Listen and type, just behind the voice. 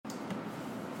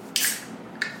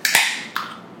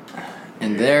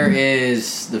And there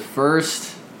is the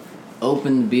first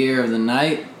opened beer of the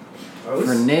night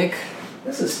for Nick.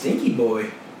 That's a stinky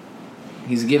boy.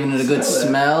 He's giving it a good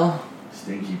smell.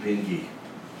 Stinky pinky.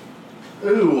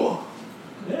 Ooh.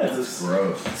 Yeah, that's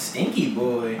gross. Stinky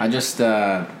boy. I just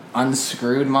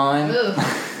unscrewed mine.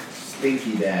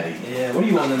 Stinky daddy. Yeah, what are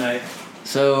you on tonight?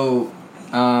 So,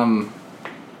 I'm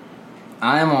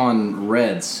on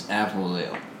Red's Apple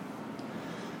Ale.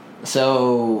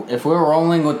 So, if we're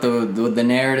rolling with the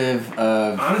narrative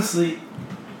of honestly,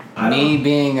 me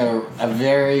being a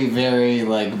very, very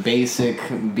like basic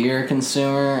beer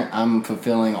consumer, I'm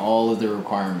fulfilling all of the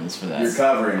requirements for that. You're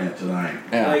covering it tonight.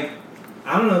 Yeah. Like,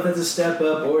 I don't know if that's a step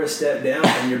up or a step down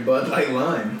from your Bud Light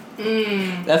Lime.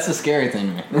 That's the scary thing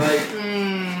to me. Like,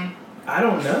 I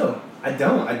don't know. I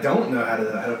don't know how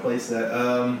to place that.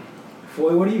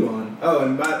 Foy, what are you on? Oh,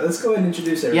 and let's go ahead and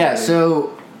introduce everybody. Yeah,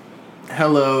 so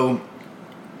hello,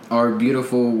 our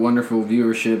beautiful, wonderful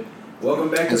viewership. Welcome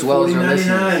back to as well as our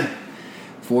 4099. listeners.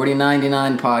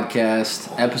 4099 podcast,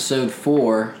 episode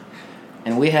 4,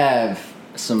 and we have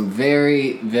some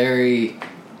very, very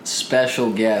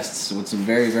special guests with some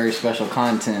very, very special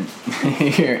content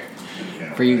here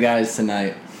for you guys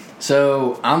tonight.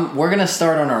 So we're gonna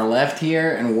start on our left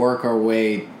here and work our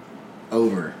way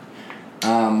over.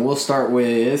 We'll start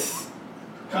with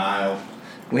Kyle.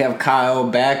 We have Kyle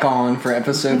back on for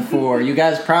episode 4. You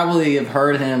guys probably have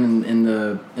heard him in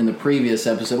the previous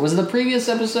episode. Was it the previous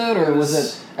episode or was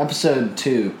it episode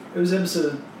 2? It was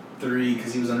episode 3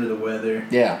 because he was under the weather.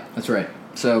 Yeah, that's right.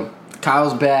 So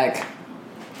Kyle's back,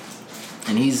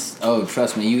 and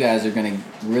trust me, you guys are gonna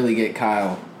really get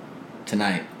Kyle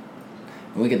tonight.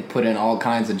 We could put in all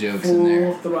kinds of jokes in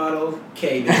there. Full throttle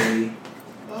K baby.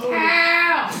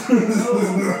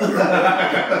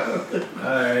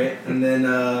 Alright, and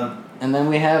then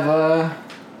we have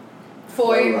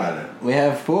Foy Rider. We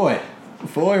have Foy Rider.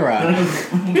 Foy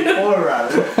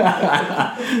Rider.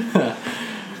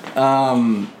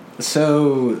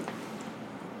 So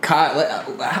Kyle,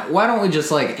 why don't we just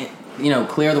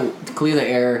clear the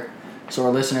air so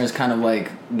our listeners kind of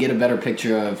like get a better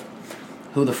picture of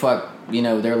who the fuck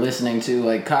they're listening to.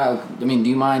 Like, Kyle, I mean, do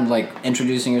you mind like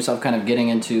introducing yourself, kind of getting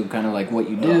into kind of like what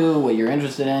you do, what you're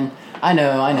interested in? I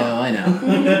know.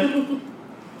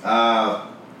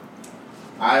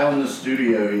 I own the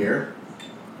studio here.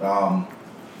 I'm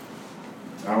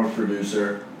a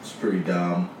producer. It's pretty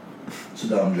dumb. It's a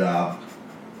dumb job.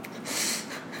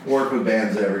 Work with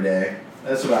bands every day.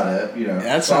 That's about it.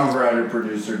 That sounds songwriter,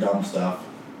 producer, dumb stuff.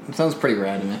 It sounds pretty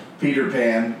rad to me. Peter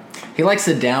Pan. He likes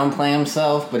to downplay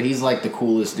himself, but he's like the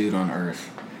coolest dude on earth.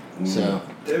 So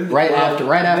right after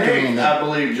Nick, being I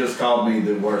believe, just called me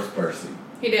the worst person.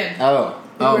 He did.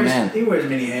 Man. He wears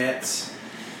many hats.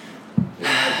 In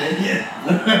my opinion.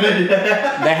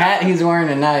 The hat he's wearing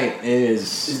tonight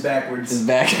is backwards.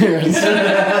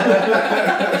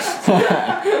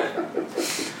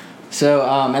 So,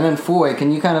 and then Foy,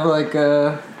 can you kind of like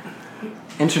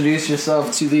introduce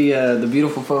yourself to the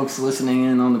beautiful folks listening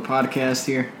in on the podcast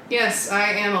here? Yes,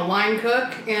 I am a line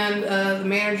cook and the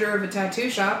manager of a tattoo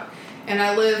shop, and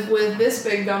I live with this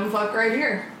big dumb fuck right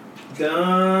here.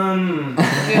 Dumb.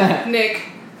 Yeah, Nick.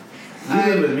 You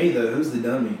live with me though. Who's the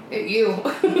dummy? You.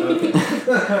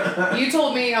 Okay. You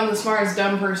told me I'm the smartest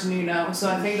dumb person you know, so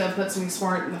I think that puts me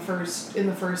smart in the first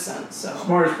sense. So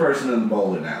Smartest person in the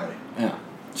bowling alley. Yeah.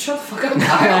 Shut the fuck up,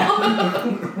 Kyle.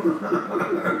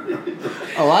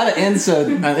 A lot of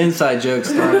inside jokes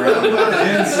thrown around.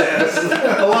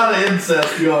 A lot of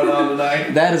incest going on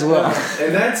tonight. That as well.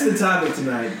 And that's the topic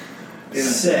tonight.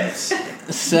 Sex.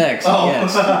 Sex. Oh,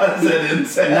 yes. I said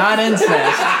incest. Not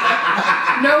incest.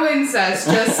 No incest,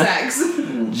 just sex.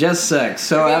 Just sex.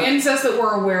 So I mean, incest that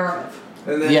we're aware of.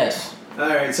 And then, yes. All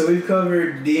right, so we've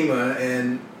covered Dima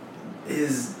and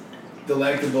his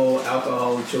delectable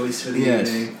alcohol choice for the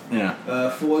evening. Yeah.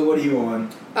 Foy, what are you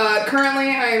on? Currently,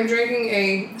 I am drinking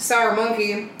a Sour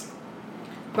Monkey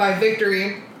by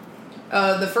Victory.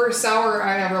 The first sour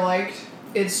I ever liked.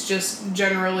 It's just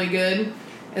generally good.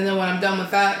 And then when I'm done with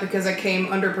that, because I came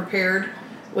underprepared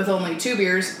with only 2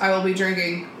 beers, I will be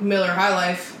drinking Miller High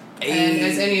Life. And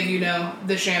as any of you know,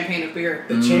 the champagne of beer.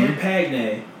 The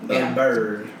Champagne of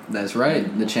Bird. That's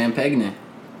right, the Champagne.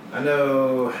 I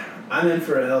know I'm in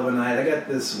for a hell of a night. I got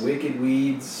this Wicked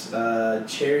Weeds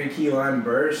Cherry Key Lime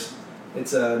Burst.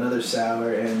 It's another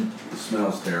sour, and it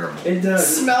smells terrible. It does. It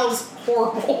smells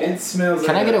horrible. It smells.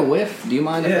 Can I get a whiff? Do you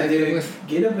mind if I get a whiff?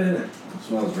 Get up in it. It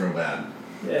smells real bad.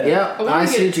 Yeah, I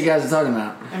see what you guys are talking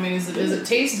about. I mean, does it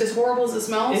taste as horrible as it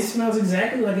smells? It smells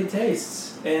exactly like it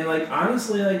tastes, and like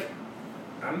honestly, like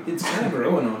it's kind of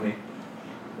growing on me.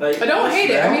 Like I don't hate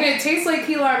it. I mean, it tastes like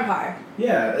key lime pie.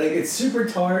 Yeah, like it's super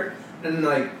tart and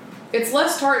like It's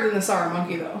less tart than the sour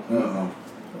monkey though.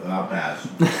 I'll pass.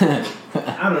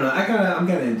 I don't know. I'm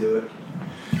kind of into it.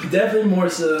 Definitely more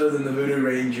so than the Voodoo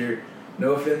Ranger.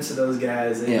 No offense to those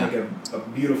guys. They make a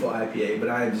beautiful IPA, but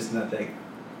I am just not that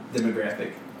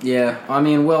demographic. Yeah, I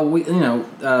mean, well, we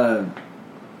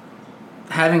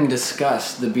having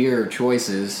discussed the beer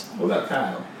choices. What about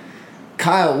Kyle?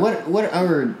 Kyle,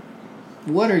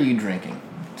 what are you drinking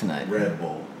tonight? Red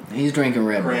Bull. He's drinking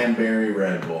Red Bull. Cranberry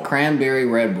Red Bull. Cranberry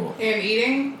Red Bull. And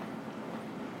eating?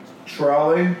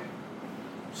 Trolley.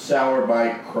 Sour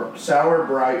Bright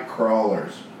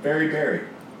Crawlers. Very berry.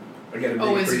 I got a big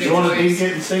Always a Do good you want to choice. dink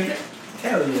it and sink it?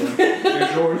 Hell yeah.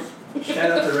 Here's yours.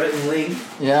 Shout out to Rhett and Link.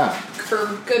 Yeah.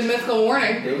 For good mythical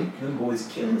warning. Them boys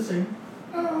killing the scene.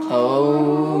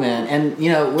 Oh man, and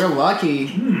we're lucky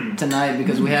tonight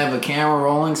because we have a camera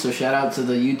rolling. So shout out to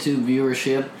the YouTube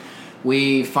viewership.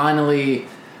 We finally,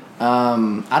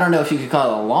 I don't know if you could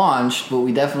call it a launch, but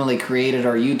we definitely created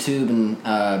our YouTube and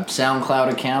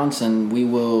SoundCloud accounts, and we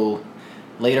will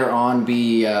later on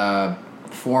be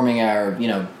forming our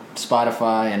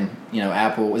Spotify and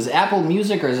Apple. Is it Apple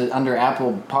Music or is it under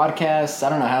Apple Podcasts? I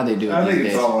don't know how they do it I these think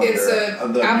days. it's all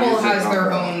under Apple music has their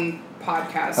umbrella. own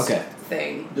podcast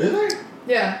thing. Do they?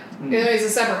 Yeah. It's a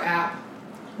separate app.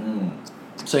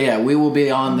 So yeah, we will be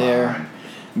on there. Fine.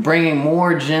 Bringing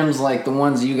more gyms like the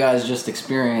ones you guys just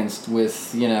experienced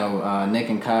with, Nick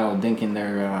and Kyle dinking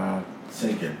their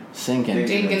Sinking. sinking.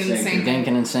 Dinking and sinking.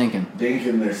 Dinking and sinking.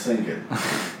 Dinking, they're sinking.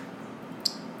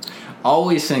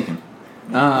 Always sinking.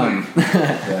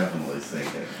 Definitely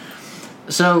sinking.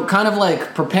 So kind of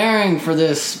like preparing for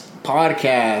this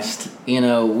podcast,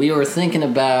 we were thinking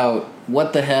about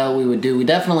what the hell we would do. We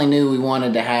definitely knew we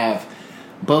wanted to have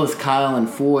both Kyle and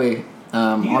Foy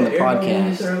on the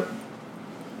podcast.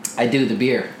 I do. The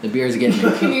beer's getting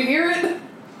me. Can you hear it?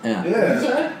 Yeah.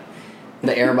 Yeah.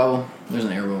 The air bubble. There's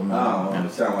an air bubble. Oh, Yeah.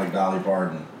 it sounds like Dolly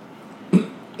Parton.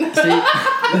 See?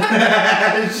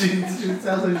 she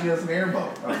sounds like she has an air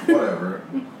bubble. Whatever.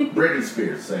 Britney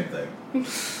Spears, same thing.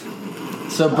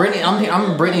 So Britney,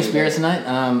 I'm Britney Spears tonight.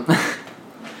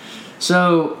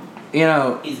 So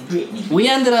we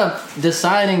ended up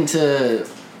deciding to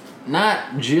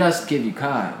not just give you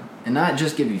Kyle and not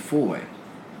just give you Foy,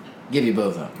 give you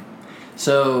both of them.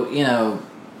 So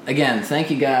again, thank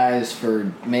you guys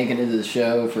for making it to the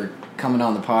show, for coming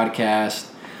on the podcast.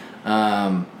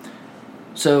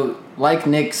 So like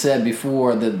Nick said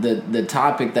before, the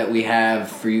topic that we have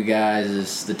for you guys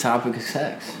is the topic of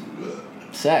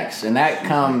sex, and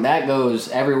that goes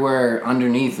everywhere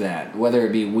underneath that, whether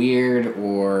it be weird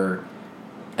or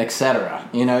etc.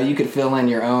 You could fill in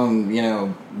your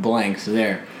own blanks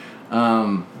there.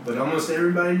 But almost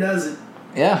everybody does it.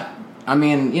 Yeah, I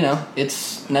mean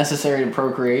it's necessary to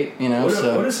procreate. What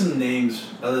So are some names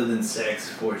other than sex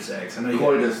for sex? I know you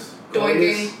Coitus.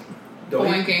 Doinking.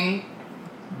 Doink. Boinking.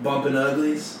 Bumping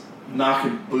uglies.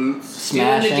 Knocking boots.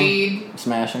 smashing, Doing the deed.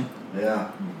 smashing,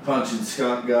 Yeah. Punching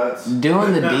skunk guts.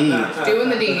 doing the deed. Doing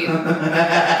the deed.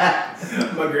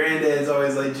 My granddad's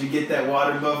always like, "Did you get that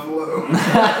water buffalo?"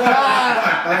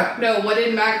 No, what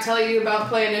did Mac tell you about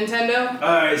playing Nintendo?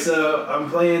 Alright, so I'm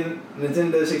playing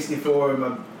Nintendo 64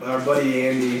 with our buddy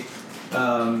Andy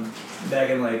back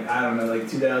in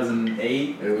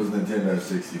 2008. It was Nintendo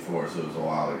 64, so it was a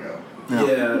while ago. No.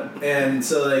 Yeah, and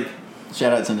so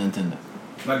Shout out to Nintendo.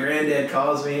 my granddad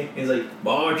calls me. He's like,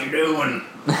 "Boy, what you doing?"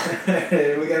 We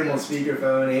got him on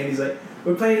speakerphone, and he's like,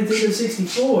 "We're playing Nintendo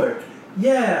 64."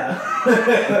 Yeah.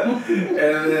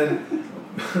 And then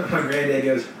my granddad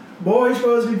goes, "Boy, you're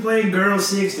supposed to be playing Girl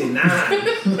 69."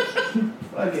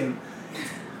 Fucking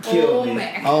killed me.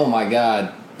 Mac. Oh my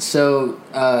god. So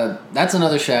that's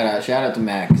another shout out. Shout out to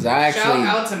Mac, because Shout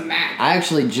out to Mac. I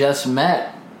actually just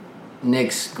met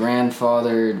Nick's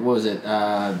grandfather. What was it?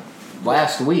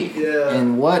 Last week. Yeah.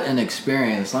 And what an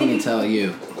experience! Let me tell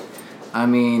you. I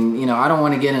mean, I don't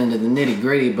want to get into the nitty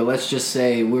gritty, but let's just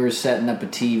say we were setting up a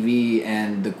TV,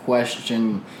 and the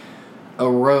question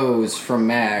arose from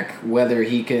Mac whether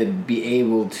he could be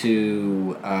able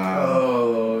to.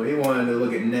 He wanted to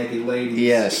look at naked ladies.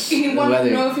 Yes. He wanted whether,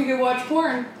 to know if he could watch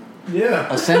porn.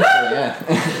 Yeah. Essentially, yeah.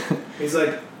 He's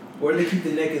like, "Where do they keep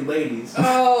the naked ladies?"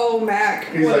 Oh,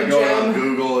 Mac. He's what like a going on gem.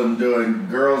 Google and doing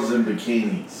girls in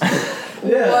bikinis.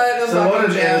 Yeah. What a So what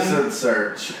fucking an gem. innocent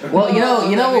search. Well, you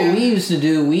know what man. we used to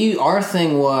do. Our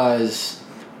thing was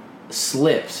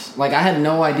slips. Like, I had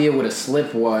no idea what a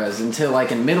slip was until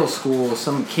in middle school.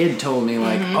 Some kid told me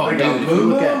Mm-hmm. "Oh, Like dude, a if you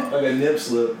look boo-boo? at Like a nip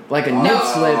slip. like a Oh. nip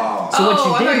slip." So what I you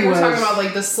thought did you were was talking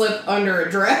about the slip under a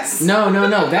dress. no.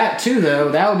 That too, though.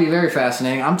 That would be very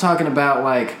fascinating. I'm talking about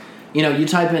you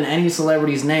type in any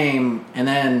celebrity's name and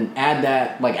then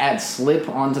add slip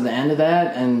onto the end of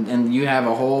that, and you have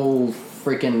a whole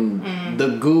freaking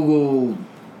the Google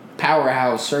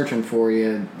powerhouse searching for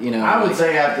you. I would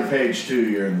say after page 2,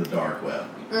 you're in the dark web.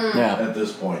 Yeah. At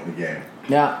this point in the game.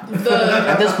 Yeah.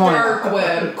 At this point, dark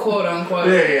web, quote unquote.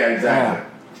 Yeah, exactly.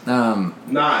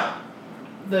 Not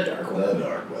the dark the web.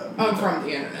 dark web. I'm from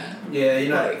the internet. Yeah,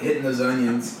 you're not hitting those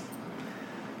onions.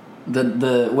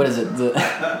 The what is it?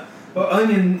 The Well,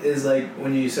 onion is like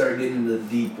when you start getting into the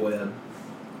deep web.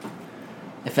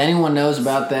 if anyone knows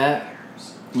about that,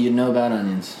 you'd know about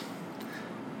onions.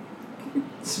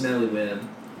 Smelly web.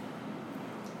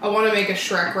 I want to make a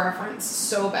Shrek reference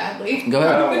so badly. Go I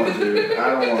ahead. don't want to. I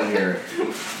don't want to hear it.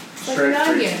 Like Shrek an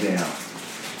treats onion. you down.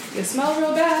 You smell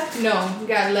real bad? No, you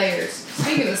got layers.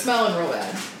 Speaking of smelling real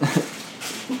bad.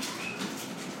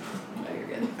 No, you're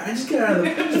good. I just got out of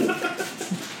the pool.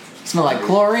 Smell like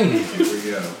chlorine. Here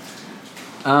we go.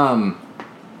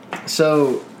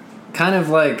 So, kind of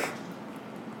like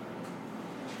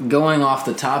going off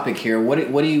the topic here. What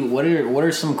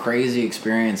are some crazy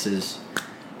experiences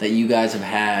that you guys have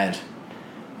had,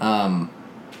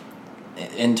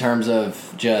 in terms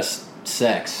of just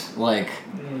sex? Like,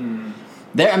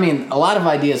 a lot of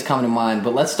ideas come to mind,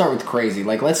 but let's start with crazy.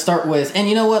 Like, let's start with, and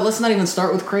you know what? Let's not even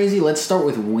start with crazy. Let's start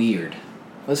with weird.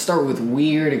 Let's start with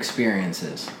weird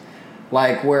experiences.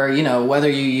 Like where, whether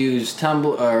you use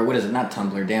Tumblr, or what is it? Not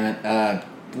Tumblr, damn it.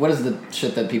 What is the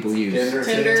shit that people use?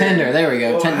 Tinder. There we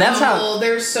go. Well, That's how. Well,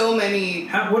 there's so many.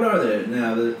 What are there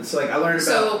now? It's like I learned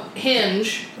about. So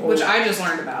Hinge, which I just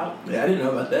learned about. Yeah, I didn't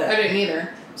know about that. I didn't either.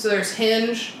 So there's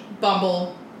Hinge,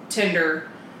 Bumble, Tinder,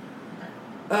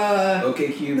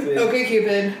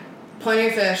 OkCupid, Plenty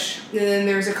of Fish, and then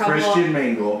there's a couple. Christian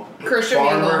Mingle.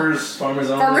 Farmers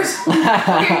only. Okay,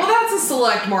 well that's a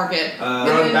select market.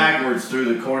 Run backwards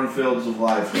through the cornfields of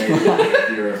life, maybe. If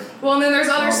you're Well, and then there's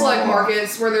other select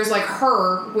markets where there's like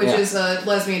Her, which is a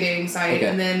lesbian dating site, Okay.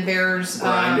 and then there's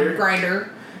Grindr.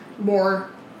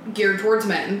 more geared towards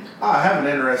men. I have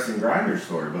an interesting Grindr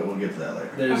story, but we'll get to that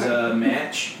later. There's a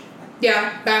Match,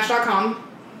 Yeah, Match.com.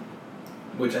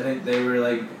 which I think they were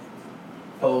like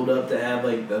pulled up to have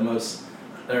like the most,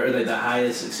 or like the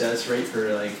highest success rate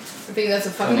for like. I think that's a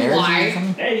fucking Marriages or lie.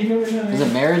 something? Hey, you never know. Is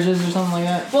it marriages or something like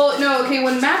that? Well, no, okay,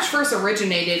 when Match first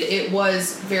originated, it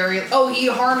was very...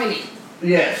 eHarmony.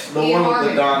 Yes, the one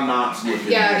with the Don Knotts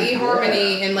looking. Yeah,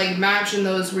 eHarmony and like Match and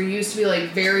those were used to be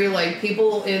like very like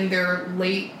people in their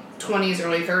late 20s,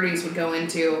 early 30s would go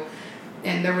into,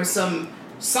 and there was some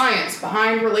science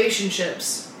behind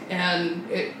relationships, and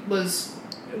it was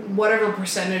whatever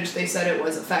percentage they said it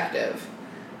was effective.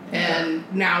 And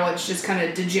now it's just kind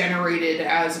of degenerated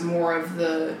as more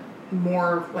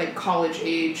like college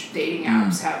age dating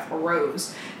apps have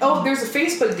arose. Oh, there's a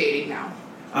Facebook dating now.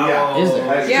 Yeah, is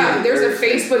there? Yeah, there's a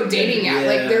Facebook dating app.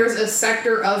 Like there's a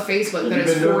sector of Facebook that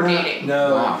is for dating.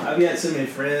 No, Wow. I've got so many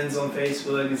friends on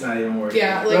Facebook. It's not even worth it.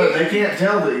 Yeah, like No, they can't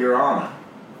tell that you're on it.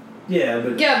 Yeah,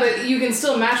 but you can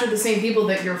still match with the same people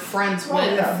that you're friends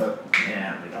with.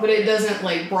 But it doesn't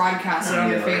like broadcast it on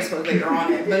your Facebook that you're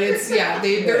on it. But it's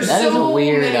there's That is a so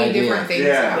weird many idea. different things.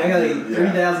 Yeah. I out. got like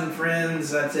 3,000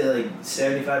 friends. I'd say like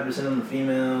 75% of them are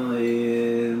female.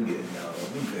 And good. No,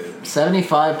 I'm good.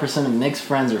 75% of Nick's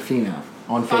friends are female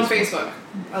on Facebook. On Facebook,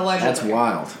 allegedly. That's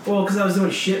wild. Well, because I was doing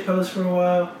shit posts for a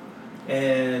while,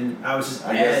 and I was just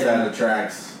I guess that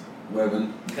attracts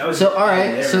women. So, all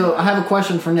right. So, I have a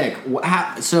question for Nick.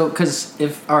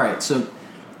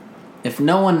 If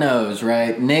no one knows,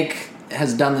 right? Nick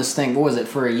has done this thing. What was it,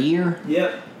 for a year?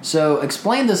 Yep. So,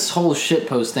 explain this whole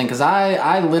shitpost thing, because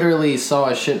I literally saw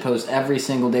a shitpost every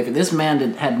single day. This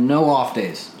man had no off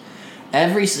days.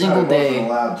 Every single day. Wasn't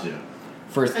allowed to.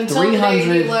 For Until 300. the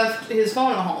day he left his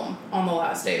phone at home on the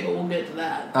last day, but we'll get to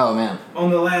that. Oh man. On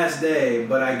the last day,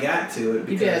 but I got to it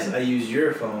because did. I used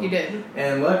your phone. You did.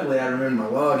 And luckily, I remember my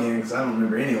login because I don't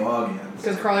remember any logins.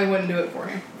 Because Carly wouldn't do it for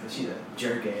you. She's a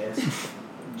jerk ass.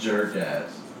 Jerk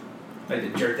ass. I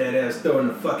had to jerk that ass, throw in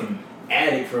the fucking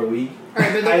attic for a week.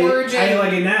 Alright, but I ain't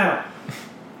like it now.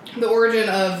 the origin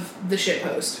of the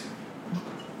shitpost.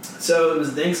 So it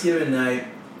was Thanksgiving night,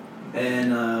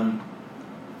 and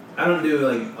I don't do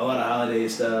like a lot of holiday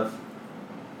stuff.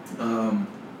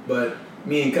 But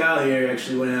me and Kyle here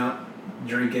actually went out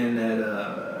drinking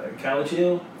at College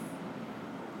Hill.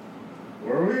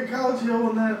 Were we at College Hill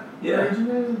when that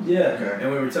originated? Yeah. Okay.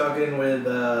 And we were talking with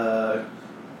a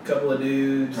couple of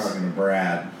dudes. Talking to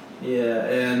Brad. Yeah,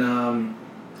 and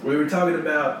we were talking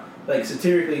about like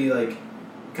satirically like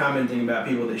commenting about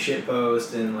people that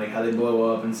shitpost and like how they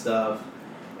blow up and stuff,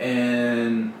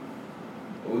 and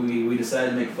we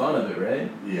decided to make fun of it, right?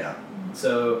 Yeah.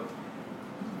 So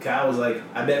Kyle was like,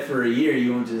 I bet for a year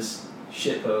you won't just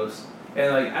shit post.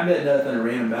 And like, I bet nothing to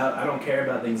rant about. I don't care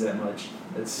about things that much.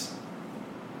 It's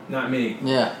not me.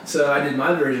 Yeah. So I did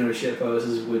my version of shit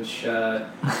posts, which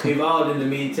evolved into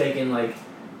me taking like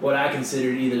what I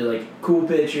considered either like cool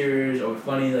pictures or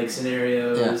funny like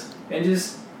scenarios, and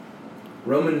just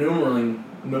Roman numeraling.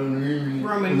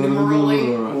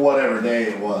 Whatever day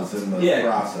it was in the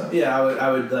process. Yeah,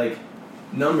 I would like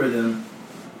number them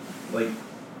like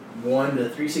 1 to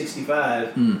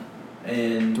 365 and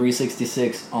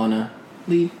 366 on a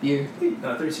leap year.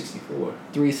 No, 364.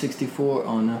 364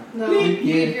 on a leap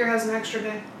year has an extra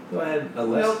day. Go ahead.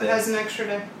 Nope, it has an extra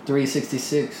day.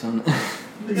 366 on.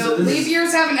 No, leap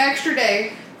years have an extra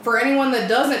day. For anyone that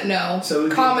doesn't know,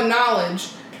 common knowledge.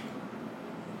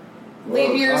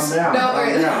 Leap years. Calm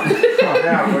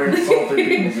down. We're insulting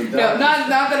people's intelligence. No, not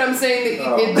that I'm saying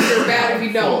that you're bad if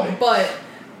you don't, boy. but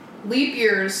leap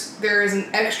years, there is an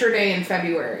extra day in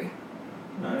February.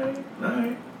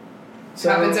 Alright. So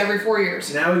happens every 4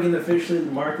 years. Now we can officially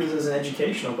mark this as an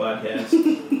educational podcast.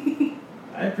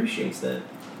 I appreciate that.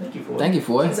 Thank you for it. Thank you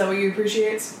for it. Is that what you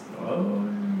appreciate? Oh,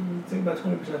 think about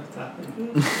 20% of the top.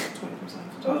 20%.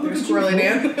 Oh, look There's at you. squirrely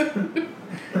Dan.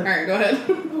 Alright, go ahead.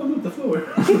 Oh, look, the floor.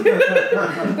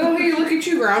 Oh, hey, look at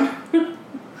you, ground.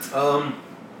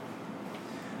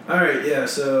 Alright, yeah,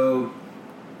 so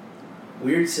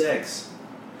weird sex.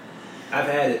 I've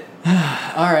had it.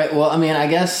 Alright, well, I mean, I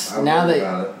guess now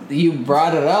that you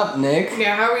brought it up, Nick.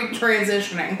 Yeah, how are we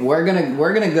transitioning? We're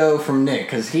gonna go from Nick,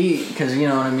 cause you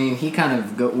know what I mean. He kind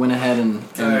of went ahead and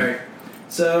Alright.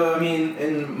 So I mean,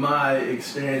 in my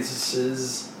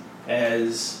experiences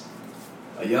as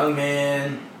a young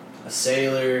man, a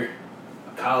sailor,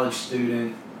 a college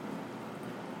student,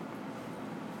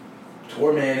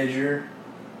 tour manager,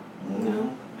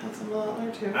 No, that's a lot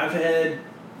there too. I've had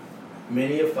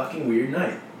many a fucking weird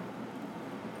night.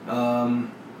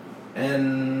 And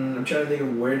I'm trying to think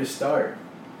of where to start.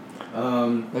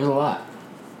 there's a lot.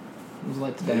 There's a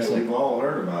lot to dissect. We've all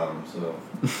heard about them, so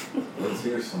let's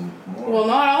hear some more. Well,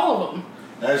 not all of them.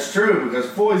 That's true, because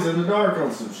Foy's in the dark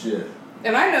on some shit.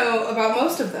 And I know about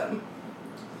most of them.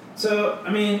 So,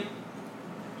 I mean,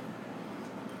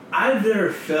 I've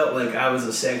never felt like I was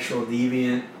a sexual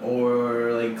deviant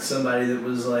or like somebody that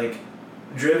was like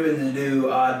driven to do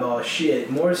oddball shit.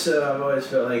 More so, I've always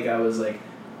felt like I was like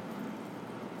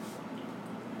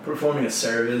performing a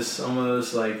service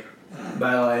almost, like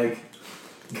by like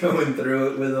going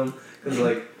through it with them. Because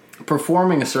like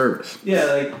Performing a service. yeah,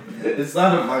 like It's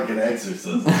not a fucking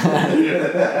exorcism. some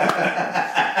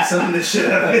of the shit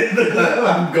I've been through.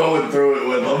 I'm going through it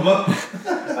with them.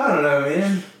 I don't know,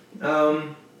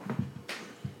 man.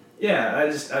 Yeah, I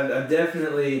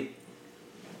definitely,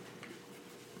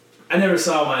 I never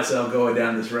saw myself going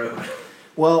down this road.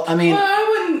 Well, I mean, Well, I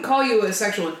wouldn't call you a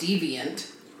sexual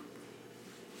deviant.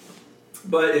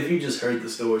 But if you just heard the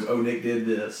stories, oh, Nick did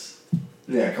this,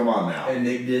 Yeah, come on now. and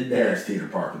Nick did that. Harris Theater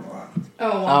parking lot.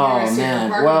 Oh, well, oh you're a secret man.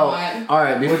 parking Well, lot. all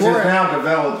right. Which Before has now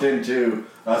developed into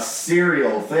a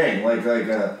serial thing, like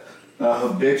a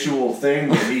habitual thing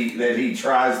that he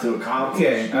tries to accomplish.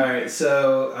 Okay, all right.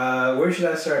 So where should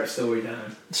I start story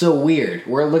time? So weird.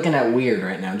 We're looking at weird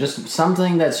right now. Just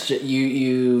something that's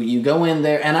you go in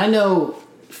there, and I know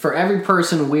for every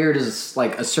person, weird is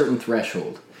like a certain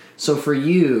threshold. So for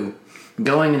you,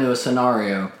 going into a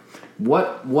scenario,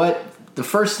 what the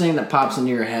first thing that pops into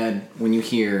your head when you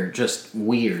hear just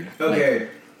weird? Okay.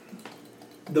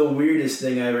 The weirdest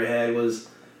thing I ever had was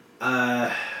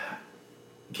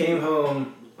came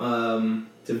home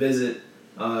to visit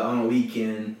on a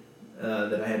weekend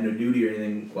that I had no duty or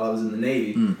anything while I was in the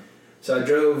Navy. So I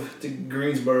drove to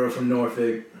Greensboro from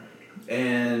Norfolk,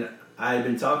 and I had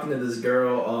been talking to this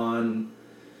girl on,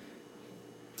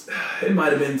 it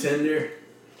might have been Tinder.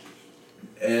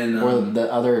 And or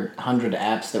the other 100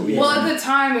 apps that we Well, have. at the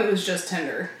time, it was just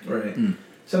Tinder. Right.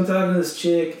 So I'm talking to this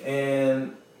chick,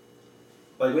 and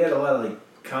like we had a lot of like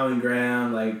common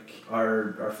ground. Like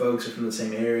our folks are from the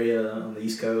same area on the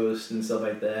East Coast and stuff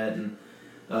like that. And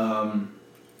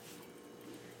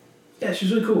yeah, she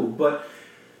was really cool. But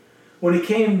when it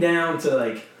came down to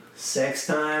like sex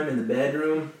time in the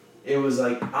bedroom, it was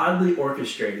like oddly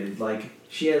orchestrated. Like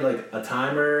she had like a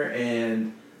timer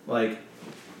and like.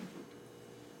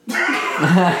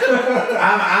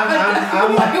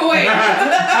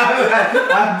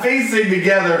 I'm piecing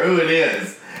together who it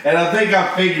is, and I think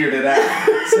I figured it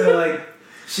out. So like,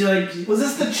 she like was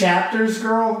this the Chapters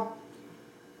girl?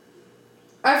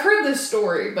 I've heard this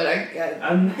story, but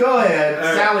Go ahead, All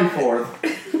right. sally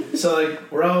forth. So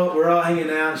like we're all hanging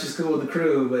out and she's cool with the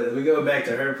crew, but we go back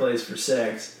to her place for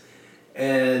sex,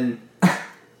 and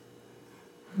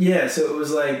Yeah, so it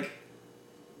was like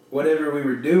whatever we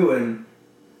were doing,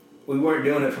 we weren't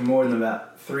doing it for more than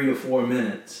about 3 to 4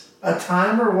 minutes. A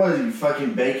timer? Was you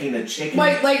fucking baking a chicken?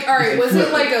 Like, all right, was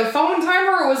it like a phone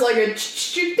timer or was it like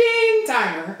a ding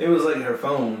timer? It was like her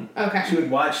phone. Okay. She would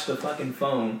watch the fucking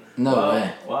phone. No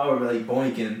way. While we were like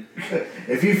boinking.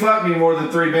 If you fuck me more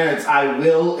than 3 minutes, I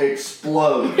will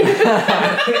explode.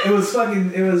 It was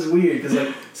weird because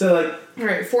All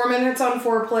right, 4 minutes on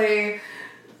foreplay,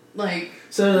 like.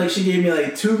 So like she gave me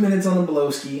like 2 minutes on the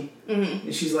blowski, Mm-hmm.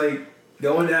 and she's like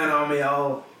going down on me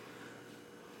all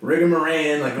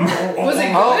rigmarole like. Was it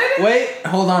good? Oh, wait,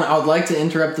 hold on. I would like to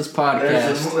interrupt this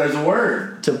podcast There's a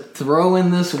word. to throw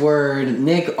in this word.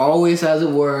 Nick always has a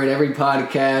word every There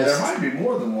podcast. might be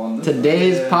more than one.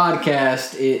 Today's Yeah.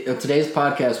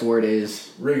 podcast word is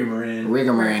Rigmarole.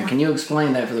 rigmarole. Can you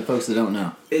explain that for the folks that don't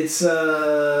know? It's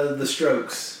the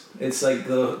strokes. It's like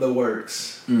the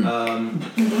works.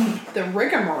 The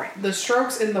rigmarole, the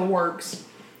strokes in the works.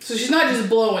 So she's not just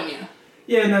blowing you.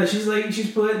 Yeah, no, she's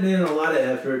putting in a lot of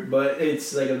effort, but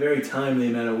it's like a very timely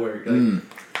amount of work. Like,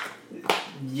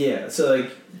 yeah, so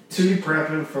like So you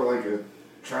prepping for like a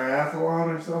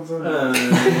triathlon or something?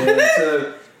 yeah,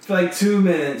 so for like 2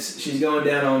 minutes, she's going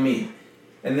down on me,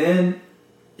 and then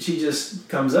she just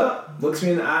comes up, looks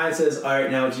me in the eye, and says, "All right,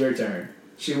 now it's your turn."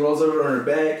 She rolls over on her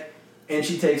back, and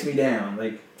she takes me down, to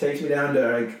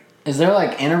like. Is there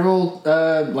like interval,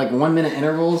 like 1 minute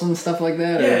intervals and stuff like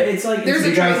that? Yeah, or? it's like There's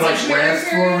you a guys like transitionary rest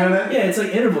for a period? minute? yeah, it's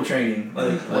like interval training,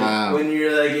 like Wow. when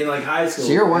you're like in like high school.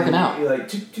 So you're working and out. You're like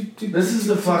This is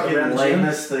the fucking around the gym.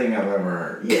 lamest thing I've ever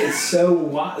heard. Yeah, it's so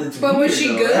wild. It's But was weird, she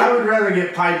though. good? I would rather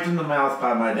get piped in the mouth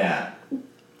by my dad.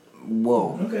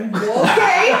 Whoa. Okay. Well,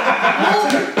 okay.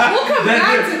 We'll come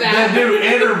back to Then that. do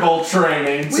interval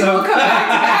training. We will come back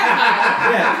to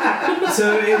that. Yeah.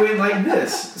 So it went like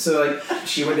this. So like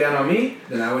she went down on me,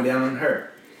 then I went down on her.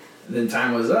 Then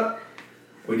time was up.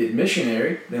 We did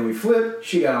missionary. Then we flipped.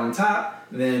 She got on top.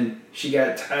 Then she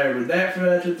got tired with that for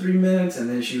after 3 minutes. And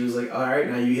then she was like, "All right,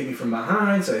 now you hit me from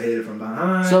behind." So I hit her from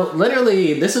behind. So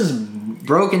literally, this is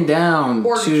broken down to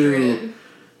Orchestrated.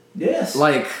 yes,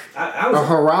 like I a was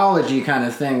horology kind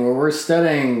of thing where we're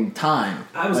studying time.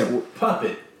 I was like, a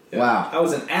puppet. Wow. I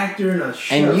was an actor in a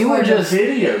show. And you were Like just a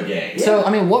video game. So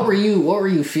I mean, what were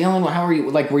you feeling? How were you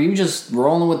like? Were you just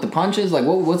rolling with the punches? Like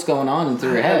what's going on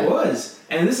through your head? I was.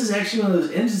 And this is actually one of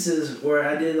those instances where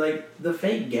I did like the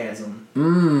fake gasm.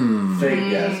 Fake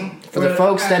gasm. For the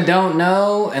folks that don't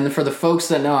know, and for the folks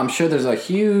that know, I'm sure there's a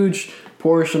huge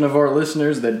portion of our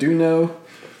listeners that do know.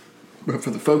 But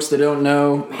for the folks that don't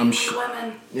know, I'm sure.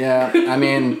 Women. Yeah, I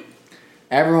mean,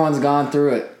 everyone's gone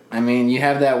through it. I mean, you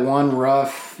have that one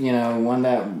rough,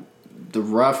 the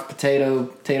rough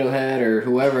potato head or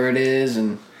whoever it is,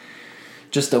 and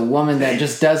just a woman that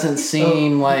just doesn't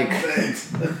seem like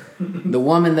the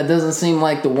woman that doesn't seem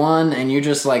like the one, and you're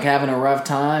just like having a rough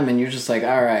time, and you're just like,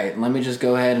 all right, let me just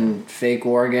go ahead and fake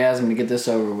orgasm to get this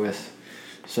over with.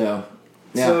 So,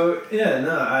 yeah. So yeah,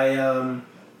 no,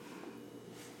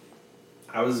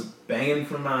 I was banging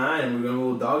from behind, and we were going a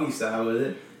little doggy style with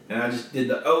it, and I just did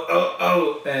the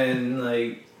oh, and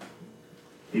like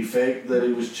He faked that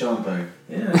he was chumping.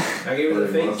 yeah, I gave her But the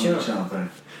he fake wasn't jump. chumping.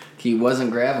 He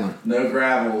wasn't graveling. No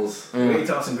gravels. We ain't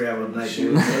tossing gravel tonight, She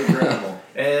dude. was no gravel.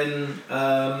 And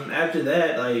after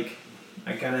that, like,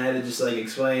 I kind of had to just like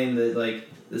explain that like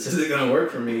this isn't gonna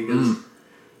work for me because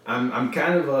I'm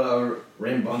kind of a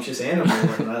rambunctious animal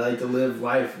and I like to live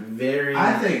life very.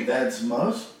 I think that's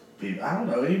most people. I don't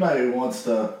know anybody who wants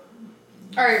to All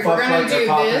right, fuck we're gonna like they're do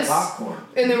popping this, popcorn.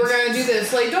 and then we're gonna do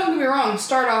this. Like, don't get me wrong.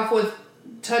 Start off with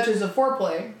touches of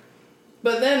foreplay,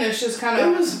 but then it's just kind It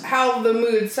of was- how the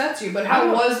mood sets you. But I how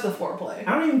don't- was the foreplay?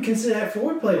 I don't even consider that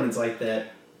foreplay when it's like that.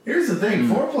 Here's the thing: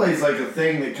 foreplay is like a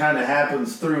thing that kind of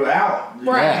happens throughout.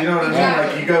 Right. You know what I mean? Exactly.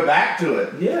 Like you go back to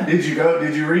it. Yeah. Did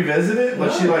you revisit it?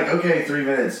 Was she No. like, okay, 3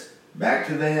 minutes, back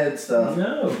to the head stuff?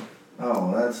 No.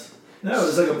 Oh, that's. No, it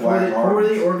was like a Whack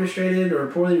poorly arms. orchestrated or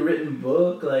poorly written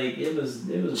book. Like it was.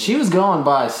 She was going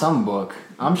by some book.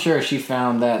 I'm sure she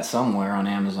found that somewhere on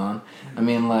Amazon. I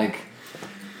mean, like,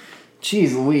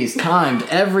 geez Louise, timed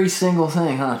every single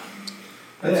thing, huh?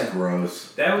 That's Yeah.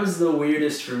 gross. That was the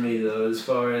weirdest for me though, as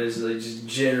far as like just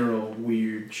general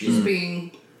weird shit. Just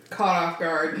being caught off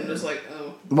guard and just like,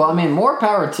 oh. Well, I mean, more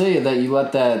power to you that you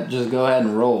let that just go ahead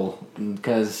and roll.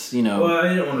 Because, Well, I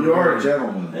didn't want to. You are a I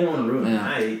gentleman. didn't want to ruin the Yeah.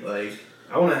 night. Like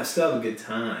I want to still have a good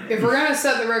time. If we're gonna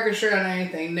set the record straight on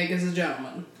anything, Nick is a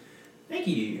gentleman. Thank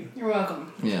you. You're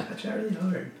welcome. yeah, I try really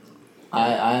hard.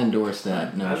 I endorse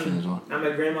that notion as well. I'm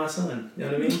my grandma's son. You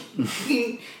know what I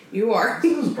mean? You are.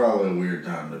 This was probably a weird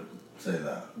time to say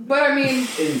that. But I mean,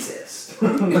 Incest.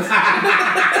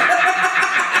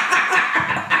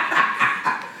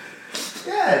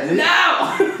 Yeah, dude. no!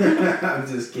 I'm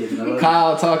just kidding. I love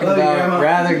Kyle talking Love you, about Grandma.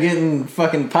 rather getting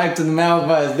fucking piped in the mouth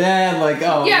by his dad. Like,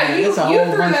 oh, Yeah, man, you it's a threw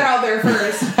whole bunch that out there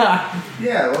first.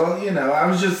 Yeah, well, I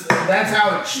was just, that's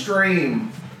how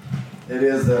extreme it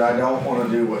is that I don't want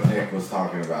to do what Nick was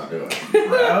talking about doing.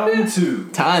 Round 2.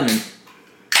 timing.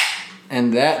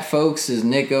 And that, folks, is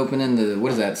Nick opening the,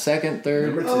 what is that, second,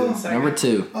 third? Number 2. Oh. Number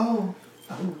 2.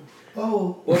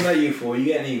 Oh. What about you, fool?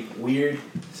 You got any weird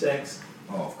sex?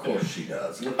 Oh, of course she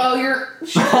does. Oh,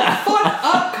 shut the fuck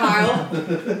up, Kyle.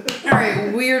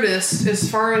 Alright, weirdest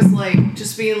as far as like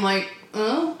just being like,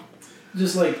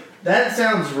 Just like, That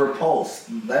sounds repulsed.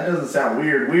 That doesn't sound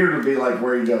weird. Weird would be like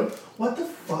where you go, what the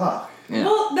fuck? Yeah.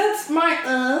 Well, that's my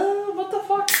what the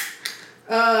fuck?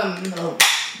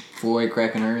 Floyd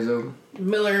cracking hers open.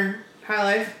 Miller High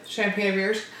Life, champagne of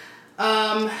yours.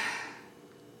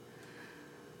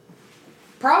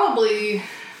 Probably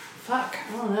fuck,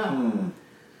 I don't know.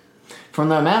 From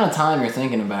the amount of time you're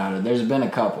thinking about it, there's been a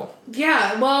couple.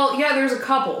 Yeah, there's a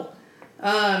couple.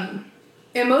 And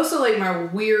most of like my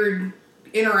weird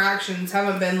interactions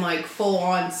haven't been like full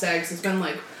on sex. It's been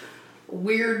like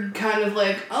weird kind of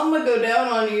like, I'm gonna go down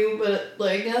on you, but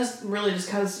like that's really just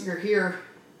because you're here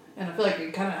and I feel like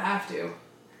you kind of have to.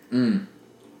 yeah,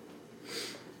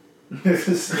 Wait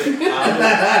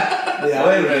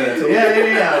a minute.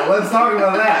 Yeah. Let's talk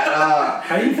about that.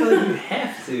 How do you feel like you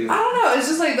have to? I don't know. It's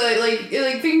just like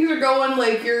things are going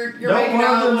like you're Don't making one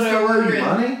out of them still whatever. owe you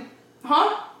money?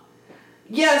 Huh?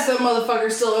 Yes, that motherfucker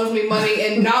still owes me money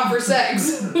and not for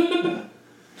sex.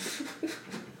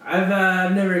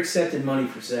 I've never accepted money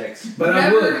for sex, but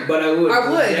Never. I would. But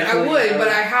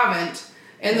I haven't.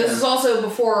 And this is also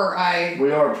before I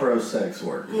We are pro sex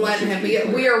work. let him.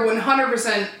 We are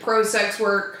 100% pro sex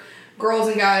work. Girls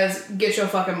and guys, get your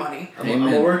fucking money. I'm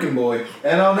a working boy.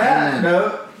 And on that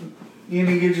note, you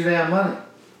need to get your damn money.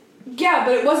 Yeah,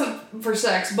 but it wasn't for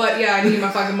sex. But yeah, I need my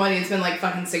fucking money. It's been like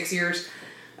fucking 6 years.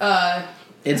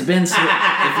 It's been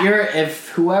if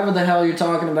whoever the hell you're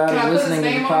talking about Can I put is his listening to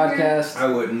the name on here? podcast, I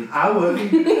wouldn't. I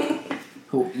wouldn't.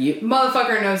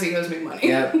 Motherfucker knows he owes me money.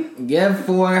 Yep, give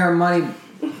Floyd her money.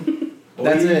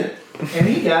 That's it. And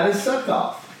he got his suck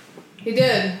off. He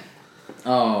did.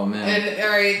 Oh man. And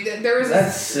alright, there was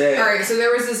That's sick. Alright, so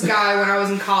there was this guy when I was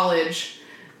in college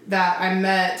that I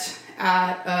met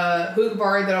at a hookah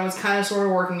bar that I was kind of sort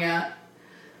of working at.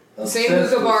 Same Obsessed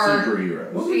hookah with bar.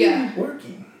 superheroes. What were Yeah. you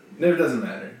working? It doesn't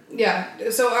matter. Yeah,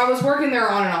 so I was working there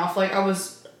on and off. Like, I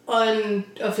was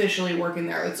unofficially working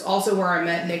there. It's also where I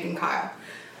met Nick and Kyle.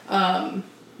 But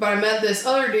I met this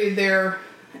other dude there,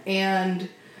 and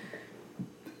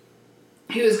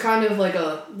he was kind of like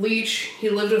a leech. He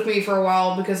lived with me for a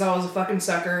while because I was a fucking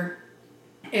sucker.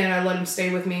 And I let him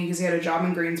stay with me because he had a job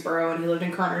in Greensboro and he lived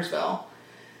in Kernersville.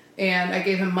 And I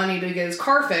gave him money to get his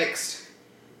car fixed.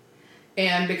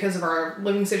 And because of our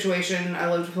living situation, I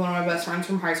lived with one of my best friends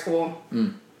from high school.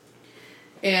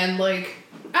 And, like,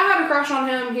 I had a crush on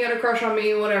him. He had a crush on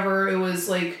me, whatever. It was,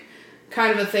 like,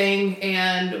 kind of a thing.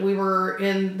 And we were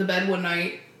in the bed one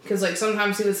night. Because, like,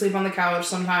 sometimes he would sleep on the couch.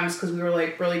 Sometimes, because we were,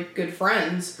 like, really good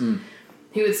friends,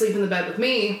 he would sleep in the bed with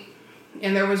me.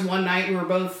 And there was one night we were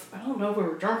both, I don't know if we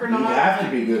were drunk or You not. have to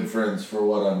be good friends for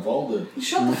what unfolded.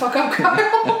 Shut the fuck up,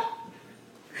 Kyle.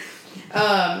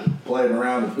 Playing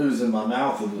around with who's in my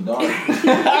mouth in the dark.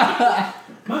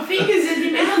 My fingers in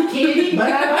your mouth, kitty.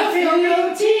 I feel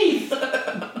your teeth.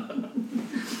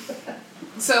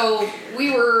 So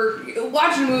we were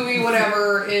watching a movie,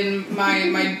 whatever, in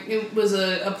it was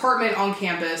an apartment on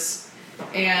campus,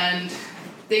 and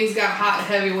things got hot and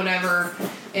heavy, whatever,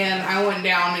 and I went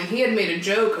down, and he had made a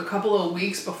joke a couple of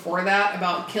weeks before that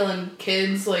about killing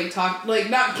kids, like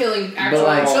not killing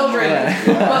actual children,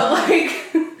 but like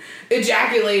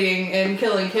ejaculating and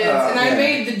killing kids, and I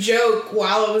made the joke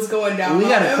while it was going down. We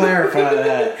gotta clarify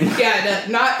that. Yeah,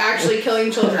 not actually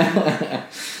killing children,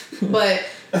 but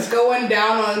going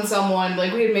down on someone.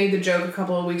 Like, we had made the joke a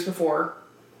couple of weeks before,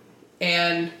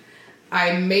 and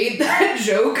I made that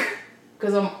joke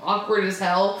because I'm awkward as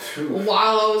hell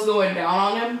while I was going down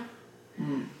on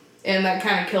him, and that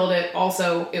kind of killed it.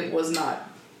 Also, it was not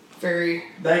very...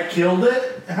 That killed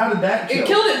it? How did that kill it? It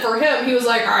killed it for him. He was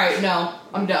like, alright, no,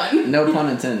 I'm done. No pun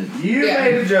intended. You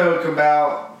made a joke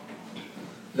about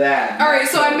that. Alright,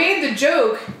 so I made the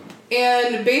joke,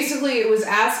 and basically it was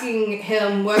asking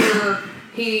him whether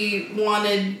he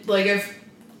wanted, like, if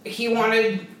he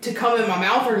wanted to come in my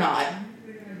mouth or not.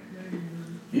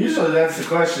 Usually that's the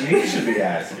question he should be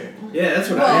asking. Yeah, that's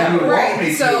what Well, I You do. right. want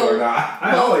me so- to or not?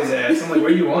 I always ask. I'm like, where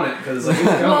do you want it? Because like, it's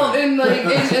coming. Well, and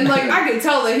like I could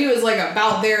tell that he was like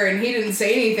about there, and he didn't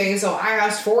say anything. So I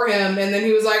asked for him, and then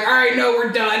he was like, "All right, no,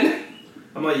 we're done."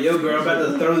 I'm like, yo, girl, I'm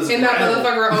about to throw this. And that gravel.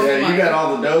 motherfucker opened Yeah, my. you got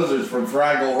all the dozers from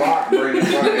Fraggle Rock bringing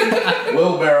fucking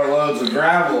wheelbarrow loads of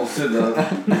gravel to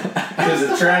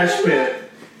the trash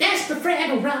pit. That's the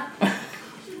Fraggle Rock.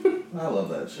 I love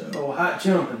that show. Oh, hot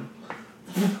jumping.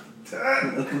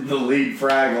 The lead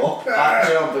Fraggle. Hot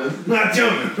jumping. Not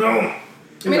jumping. No.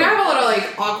 I mean, I have a lot of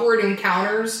like awkward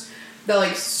encounters that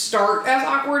like start as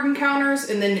awkward encounters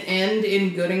and then end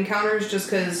in good encounters, just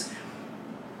because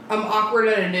I'm awkward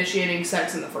at initiating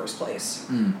sex in the first place,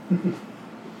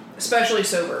 especially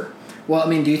sober. Well, I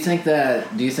mean, do you think that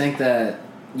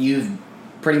you've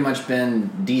pretty much been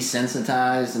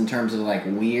desensitized in terms of like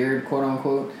weird, quote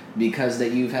unquote, because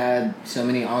that you've had so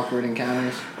many awkward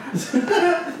encounters?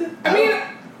 I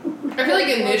mean, I feel like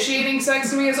initiating sex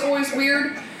to me is always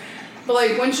weird, but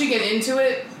like once you get into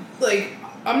it, like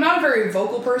I'm not a very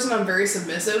vocal person. I'm very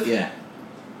submissive. Yeah.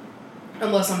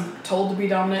 Unless I'm told to be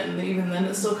dominant, and even then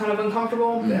it's still kind of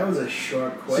uncomfortable. That was a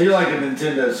short So question. you're like a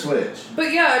Nintendo Switch.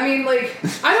 But yeah, I mean, like,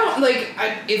 I don't, like,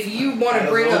 if you want to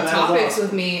bring up topics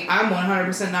with me, I'm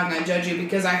 100% not going to judge you,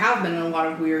 because I have been in a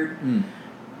lot of weird,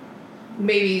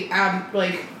 maybe,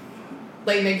 like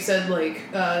Nick said, like,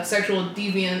 sexual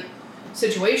deviant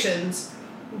situations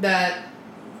that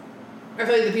I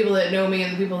feel like the people that know me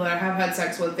and the people that I have had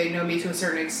sex with, they know me to a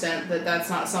certain extent that that's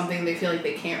not something they feel like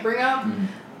they can't bring up.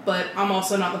 But I'm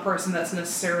also not the person that's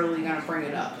necessarily going to bring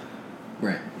it up.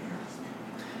 Right.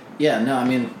 Yeah, no, I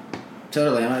mean,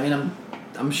 totally. I mean,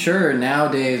 I'm sure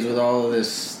nowadays with all of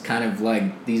this kind of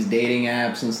like these dating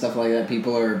apps and stuff like that,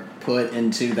 people are put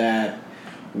into that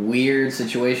weird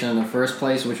situation in the first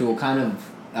place, which we'll kind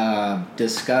of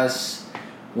discuss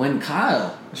when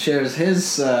Kyle shares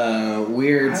his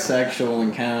weird sexual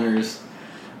encounters.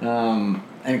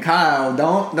 And Kyle,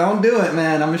 don't do it,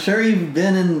 man. I'm sure you've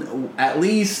been in at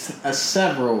least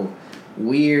several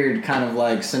weird kind of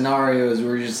like scenarios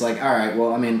where you're just like, all right,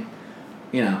 well, I mean,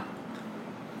 you know,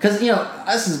 because you know,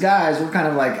 us as guys, we're kind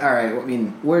of like, all right, I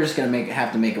mean, we're just gonna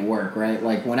have to make it work, right?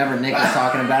 Like whenever Nick is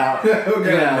talking about, We're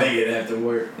gonna make it have to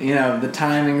work. you know, the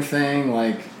timing thing,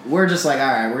 like we're just like, all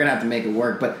right, we're gonna have to make it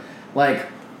work, but like.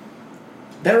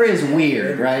 There is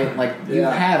weird, right? Like, you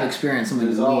have experienced something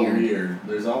weird.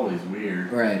 There's always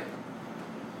weird. Right.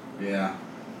 Yeah.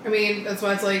 I mean, that's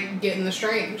why it's like getting the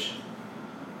strange.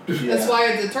 Yeah. That's why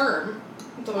it's a term.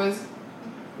 It's always,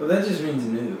 Well, that just means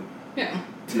new. yeah,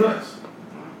 Yes.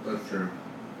 That's true.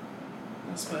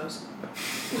 I suppose.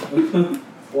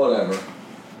 Whatever.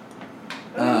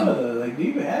 I don't know, like, do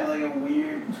you have like a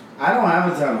weird? I don't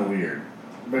have a ton of weird.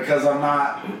 Because I'm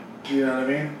not, you know what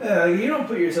I mean? You don't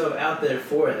put yourself out there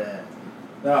for that.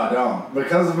 No, I don't.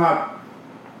 Because of my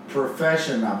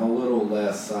profession, I'm a little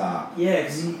less, Yeah,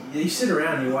 because you sit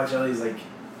around and you watch all these like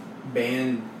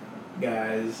band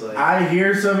guys. Like I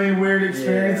hear so many weird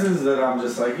experiences that I'm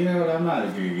just like, you know what, I'm not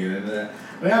going to get into that.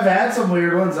 I mean, I've had some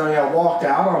weird ones. I mean, I walked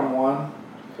out on one.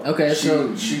 Okay,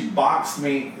 so She boxed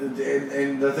me,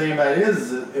 and the thing about it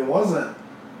is, it wasn't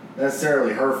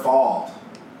necessarily her fault.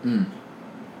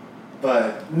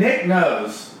 But Nick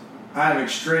knows I'm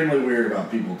extremely weird about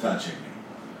people touching me.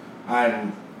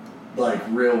 I'm like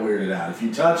real weirded out. If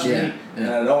you touch me and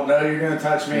I don't know you're gonna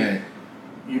touch me,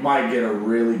 you might get a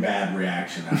really bad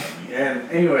reaction out of me. And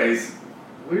anyways,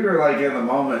 we were like in the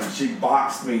moment. She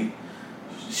boxed me.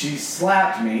 She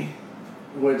slapped me,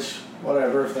 which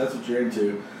whatever if that's what you're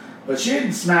into. But she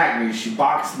didn't smack me. She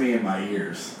boxed me in my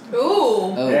ears.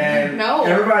 Ooh. And no.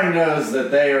 everybody knows that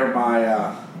they are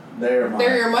my. They're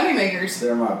your moneymakers.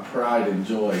 They're my pride and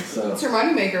joy. So That's your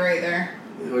moneymaker right there.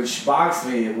 when she boxed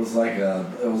me, it was like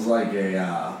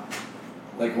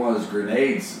like one of those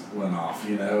grenades went off.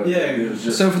 You know. Yeah. It was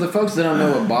just. So for the folks that don't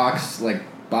know what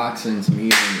boxing's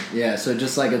mean, so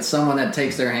just like it's someone that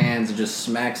takes their hands and just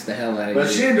smacks the hell out of you. But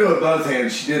she didn't do it with both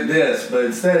hands. She did this, but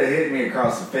instead of hitting me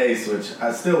across the face, which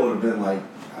I still would have been like,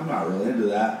 I'm not really into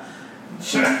that.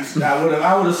 I would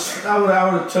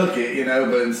have took it, you know.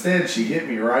 But instead, she hit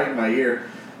me right in my ear,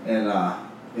 and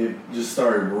it just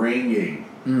started ringing,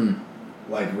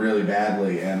 like really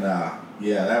badly. And that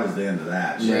was the end of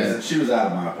that. She was out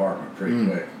of my apartment pretty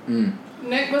quick.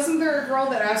 Nick, wasn't there a girl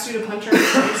that asked you to punch her in the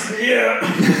face?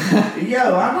 yeah.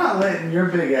 Yo, I'm not letting your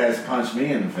big ass punch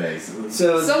me in the face.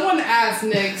 So Someone asked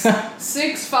Nick's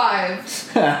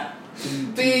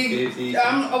 6'5", big.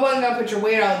 I wasn't gonna put your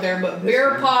weight out there, but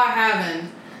bear paw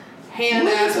having hand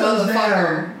ass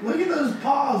motherfucker. Look at those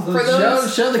paws. For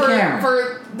those, Show the camera.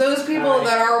 For those people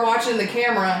that are watching the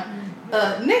camera,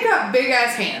 Nick got big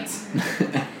ass hands.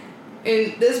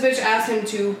 And this bitch asked him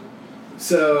to.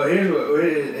 So here's what. All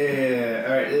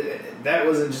right, that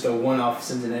wasn't just a one-off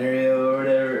scenario or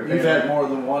whatever. You've had more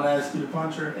than one ask you to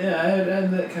punch her? Yeah, I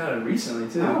had that kind of recently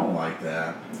too. I don't like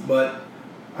that. But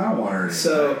I don't want her to.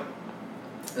 So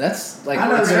that's like I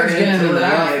know it starts they're getting into the into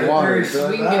rough that. waters.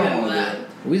 We can get into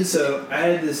that. So I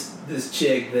had this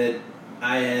chick that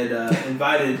I had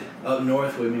invited up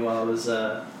north with me while I was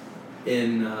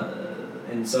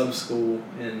in sub school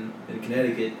in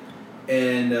Connecticut,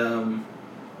 and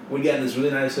we got in this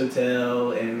really nice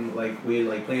hotel, and like we had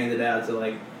like planned it out to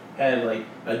like have like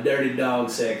a dirty dog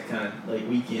sex kind of like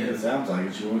weekend. It sounds like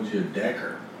it. She wants you to deck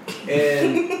her.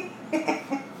 And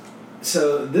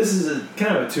so this is a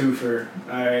kind of a twofer.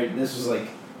 All right, this was like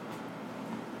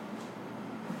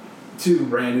two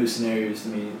brand new scenarios to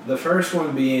me. The first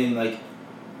one being like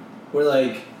we're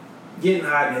like getting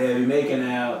hot and heavy, making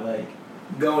out, like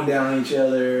going down on each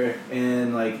other,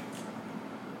 and like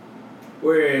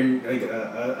we're in like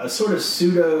a sort of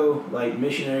pseudo like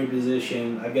missionary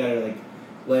position. I've got her like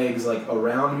legs like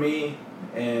around me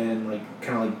and like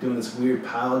kind of like doing this weird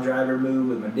pile driver move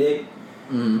with my dick,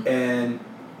 and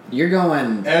you're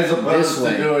going as opposed this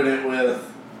way. to doing it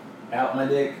with out my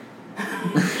dick.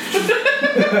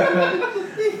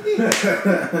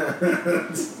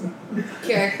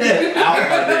 Okay.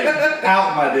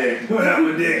 out my dick. Out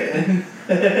my dick.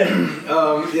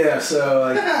 Yeah, so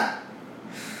like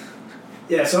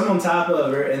so I'm on top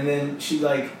of her, and then she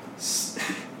like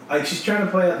she's trying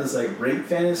to play out this like rape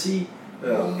fantasy,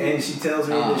 and she tells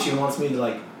me that she wants me to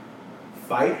like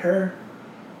fight her,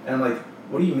 and I'm like,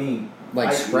 what do you mean? Like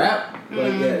fight scrap?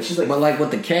 Like yeah, she's like, but like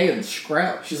with the K, it's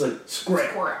scrap. She's like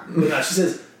scrap. But no, she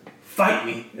says fight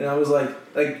me, and I was like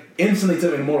instantly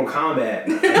took me to Mortal Kombat,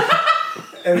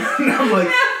 and I'm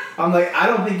like I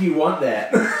don't think you want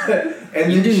that.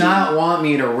 And you do not want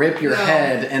me to rip your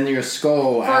head and your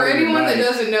skull out. For of anyone your that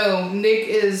doesn't know, Nick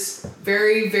is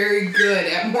very, very good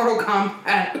at Mortal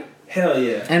Kombat. Hell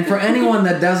yeah. And for anyone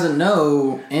that doesn't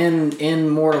know, in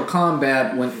Mortal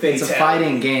Kombat, when it's a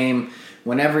fighting game,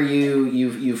 whenever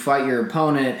you fight your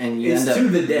opponent and you end up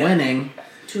winning,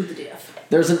 to the death.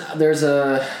 There's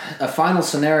a final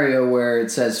scenario where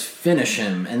it says finish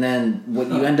him, and then what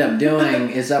you end up doing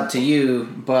is up to you,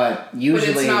 but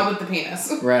usually... But it's not with the penis.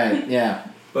 Right, yeah.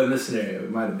 But in this scenario,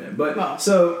 it might have been. But,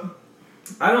 so,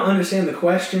 I don't understand the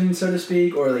question, so to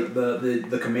speak, or like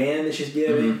the command that she's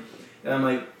giving. Mm-hmm. And I'm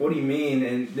like, what do you mean?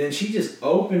 And then she just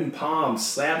open palm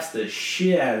slaps the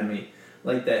shit out of me,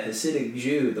 like that Hasidic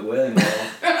Jew at the Wailing Wall.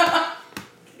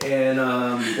 And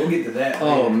we'll get to that later.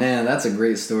 Oh man, that's a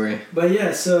great story. But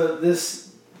yeah, so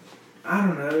this, I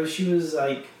don't know, she was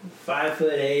like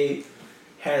 5'8",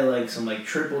 had like some like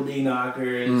triple D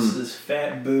knockers, this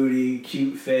fat booty,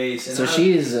 cute face. And so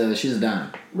she's a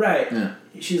dime. Right. Yeah.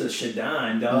 She's a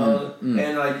shadine, dog.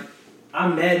 And like,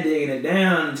 I'm mad digging it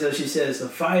down until she says to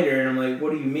fight her, and I'm like,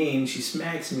 what do you mean? She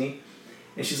smacks me,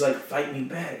 and she's like, fight me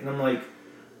back. And I'm like,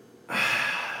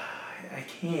 I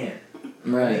can't.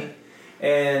 Right.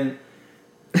 And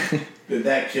did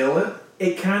that kill it?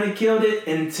 It kind of killed it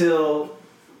until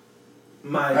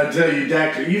you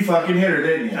decked her. You fucking hit her,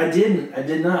 didn't you? I didn't. I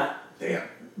did not. Damn.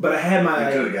 But I had my...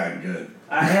 You could have gotten good.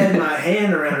 I had my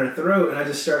hand around her throat, and I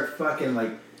just started fucking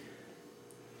like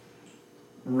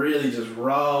really just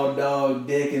raw dog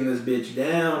dicking this bitch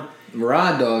down.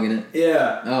 Raw dogging it?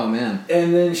 Yeah. Oh man.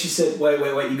 And then she said, wait,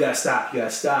 you gotta stop.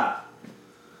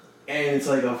 And it's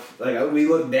like we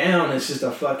look down, it's just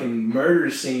a fucking murder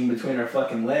scene between our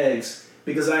fucking legs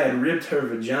because I had ripped her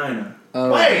vagina.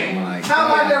 Oh, wait, my how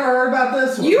have I never heard about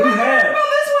this one? You haven't heard about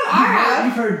this one? I have.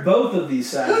 You've heard both of these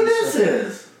sides. Who this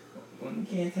is? Well, you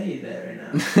can't tell you that right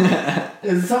now.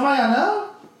 Is it somebody I know?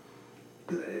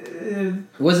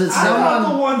 Was it someone? I know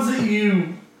the ones that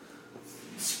you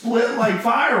split like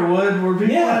firewood were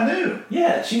people I knew.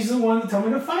 Yeah, she's the one that told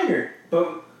me to fight her.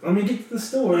 But let me get to the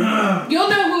story. You'll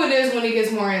know who it is when he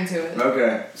gets more into it.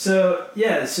 Okay. So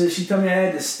she told me I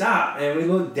had to stop, and we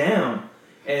looked down,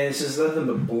 and it's just nothing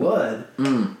but blood.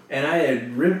 And I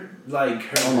had ripped like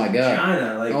her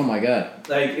vagina. Like, oh my god.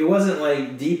 Like it wasn't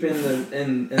like deep in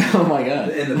the oh my god.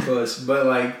 In the puss, but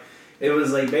like it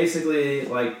was like basically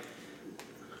like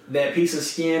that piece of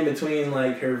skin between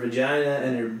like her vagina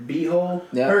and her beehole.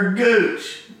 Yeah. Her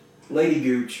gooch. Lady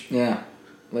gooch. Yeah.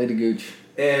 Lady gooch.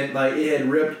 And like it had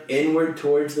ripped inward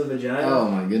towards the vagina. Oh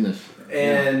my goodness.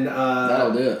 And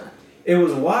that'll do it. It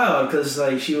was wild because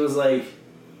like she was like,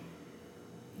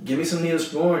 "Give me some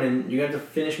Neosporin and you're gonna have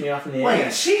to finish me off in the Wait,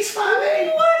 ass." she's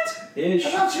 5'8"? What? Ish.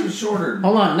 I thought she was shorter.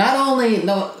 Hold on. Not only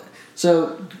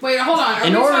so. Wait, hold on.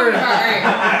 In order, all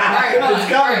right, hold It's on.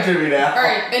 coming to me now. All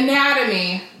right,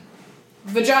 anatomy,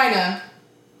 vagina,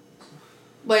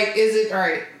 Like, is it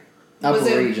alright? Upper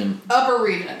region. Upper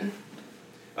region.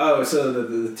 Oh, so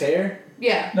the tear?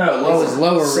 Yeah. No, It was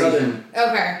lower Southern. region.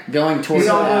 Okay. Going towards He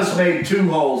the almost asshole. made 2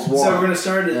 holes one. So we're gonna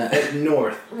start at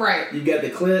north. Right. You got the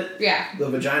clit, Yeah. the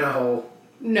vagina hole.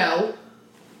 No.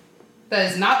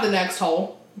 That is not the next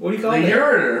hole. What do you The call it?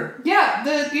 ureter. Yeah.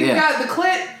 You've got the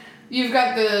clit. You've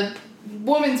got the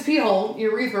woman's pee hole,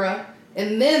 urethra,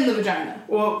 and then the vagina.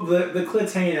 Well, the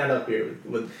clit's hanging out up here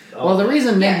with all Well, the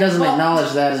reason Nick Yeah, doesn't well-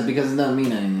 acknowledge that is because it doesn't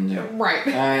mean anything to him. Right.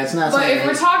 It's not But something if we're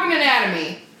he's- talking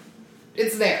anatomy,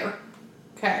 it's there.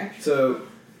 Okay. So,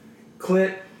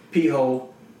 clit, pee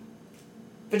hole,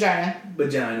 Vagina.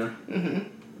 vagina, Mm-hmm.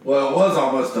 Well, it was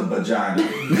almost a vagina.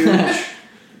 gooch,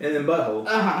 and then butthole.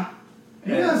 Uh-huh.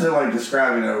 He doesn't like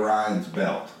describing Orion's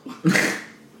belt.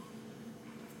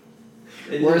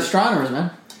 We're astronomers,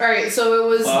 man. Alright, so it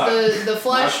was the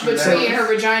flesh Not between true.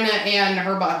 her vagina and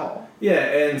her butthole. Yeah,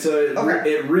 and so Okay.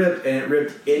 it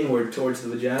ripped inward towards the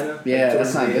vagina. Yeah, like,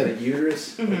 that's towards not the good.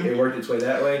 uterus. Mhm. Like, it worked its way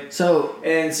that way. So,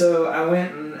 And so I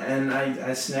went and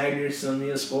I snagged her some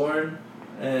Neosporin,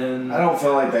 and I don't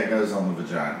feel like that goes on the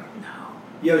vagina.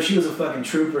 yo, she was a fucking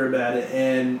trooper about it,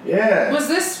 and Yeah. Was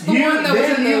this the You- one that was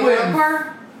then in the you rental went-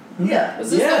 car? Yeah.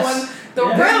 Was this Yes. the one? The Yeah.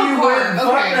 Then rental you car. went and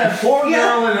fucked Okay. that poor Yeah.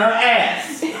 girl in her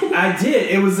ass. I did.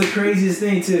 It was the craziest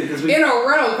thing too, because we In a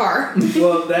rental car.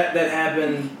 well that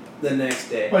happened the next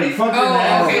day. What, you fucked in the Oh,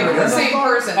 ass? okay. in a We're the rental same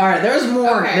car? person. all right, there's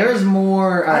more. Okay. There's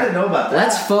more. I didn't know about that.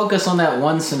 Let's focus on that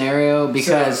one scenario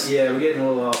because So, yeah, we're getting a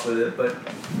little off with it, but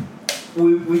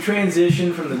we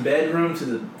transitioned from the bedroom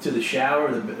to the shower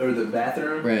or the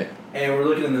bathroom, right. and we're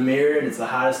looking in the mirror, and it's the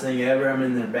hottest thing ever. I'm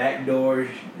in the back door, and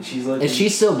she's looking. Is she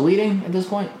still bleeding at this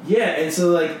point? Yeah, and so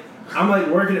like I'm like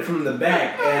working it from the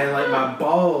back, and like my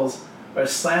balls are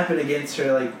slapping against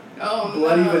her like Oh,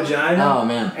 bloody no. vagina. Oh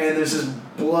man. And there's just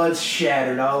blood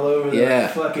shattered all over Yeah. the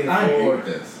fucking I floor. hate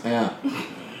this. Yeah.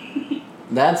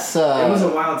 That's It was a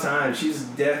wild time. She's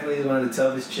definitely one of the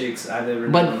toughest chicks I've ever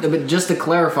known. but just to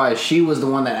clarify, she was the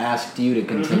one that asked you to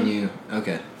continue.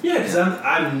 Okay. Yeah, because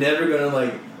I'm never gonna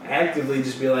like actively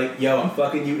just be like, yo, I'm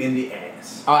fucking you in the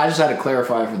ass. Oh, I just had to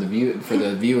clarify for the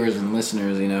viewers and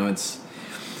listeners. You know,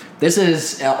 this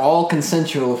is all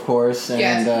consensual, of course, and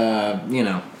Yes. you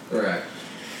know. Correct.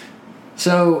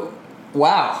 So,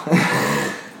 wow.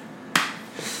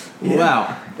 Yeah.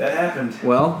 Wow. That happened.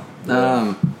 Well,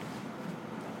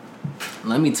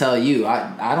 let me tell you,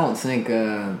 I don't think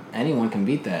anyone can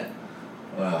beat that.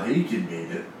 Well, he can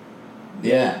beat it.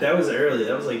 Yeah. That was early.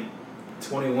 That was like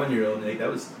 21-year-old Nick. That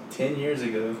was 10 years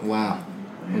ago. Wow.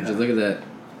 Would you look at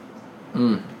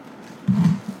that?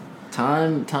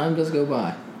 Time does go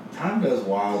by. Time does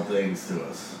wild things to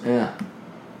us. Yeah.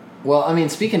 Well, I mean,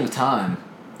 speaking of time,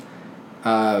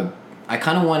 I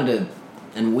kind of wanted to,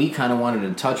 and we kind of wanted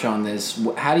to touch on this.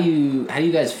 How do you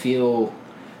guys feel?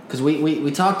 Because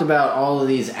we talked about all of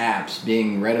these apps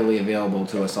being readily available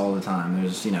to us all the time.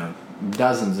 There's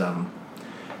dozens of them,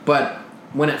 but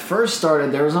when it first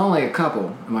started, there was only a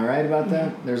couple. Am I right about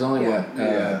that? There's only Yeah. what?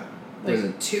 Yeah. What is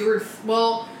Like it? two or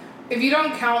well, if you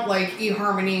don't count like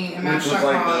eHarmony and Which was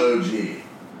Match.com, like the OG.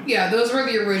 yeah, those were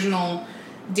the original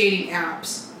dating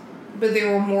apps, but they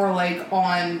were more like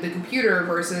on the computer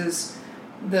versus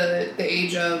the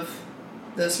age of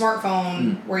the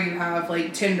smartphone where you have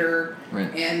like Tinder,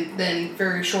 Right. and then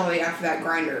very shortly after that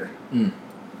Grindr. Mm.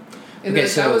 And Okay, that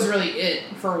so- was really it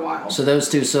for a while. So those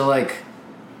two. So like,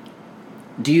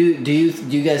 do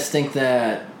you guys think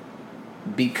that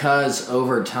because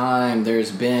over time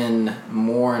there's been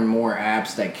more and more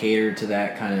apps that cater to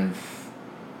that kind of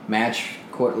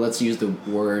let's use the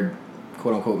word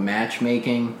quote unquote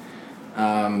matchmaking,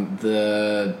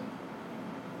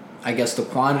 I guess the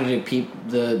quantity of people,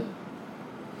 the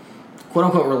quote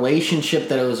unquote relationship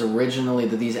that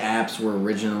these apps were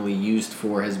originally used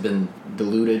for has been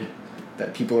diluted,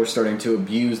 that people are starting to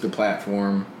abuse the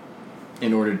platform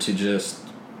in order to just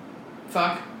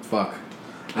Fuck.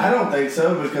 I don't think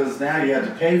so, because now you have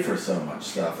to pay for so much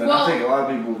stuff. And Well- I think a lot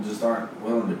of people just aren't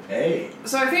willing to pay.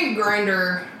 So I think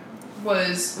Grindr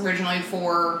was originally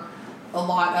for a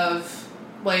lot of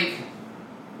like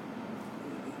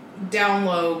down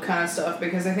low kind of stuff,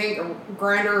 because I think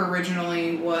Grindr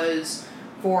originally was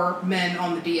for men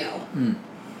on the DL.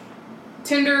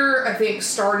 Tinder, I think,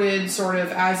 started sort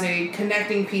of as a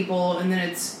connecting people, and then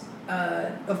it's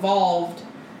evolved,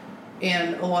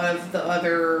 and a lot of the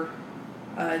other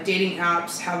dating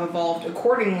apps have evolved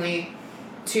accordingly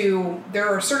to, there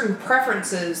are certain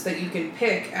preferences that you can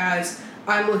pick as,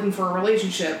 I'm looking for a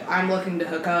relationship, I'm looking to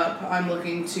hook up, I'm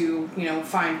looking to,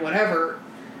 find whatever.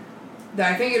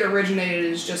 That I think it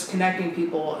originated as just connecting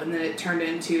people, and then it turned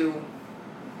into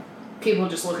people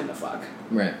just looking to fuck.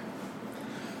 Right.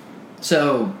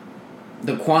 So,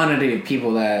 the quantity of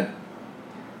people that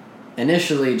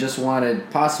initially just wanted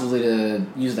possibly to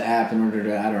use the app in order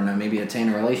to, I don't know, maybe attain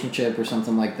a relationship or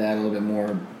something like that, a little bit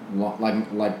more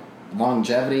like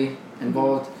longevity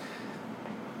involved.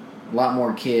 A lot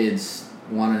more kids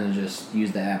wanting to just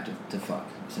use the app to fuck.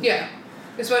 Yeah.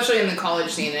 Especially in the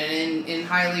college scene and in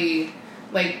highly,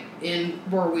 like, in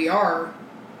where we are,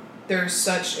 there's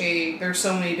so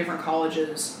many different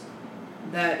colleges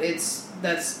that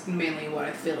that's mainly what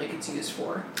I feel like it's used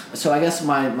for. So I guess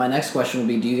my next question would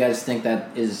be, do you guys think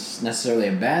that is necessarily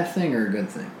a bad thing or a good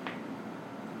thing?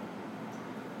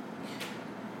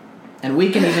 And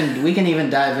we can even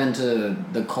dive into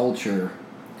the culture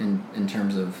in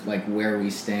terms of like where we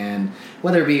stand,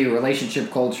 whether it be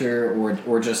relationship culture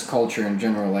or just culture in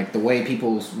general, like the way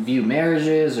people view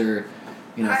marriages or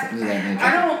things of that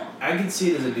nature. I can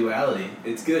see it as a duality.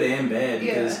 It's good and bad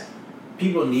because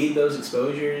people need those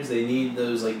exposures. They need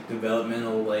those like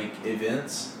developmental like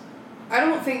events. I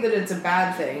don't think that it's a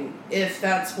bad thing if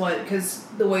that's because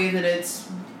the way that it's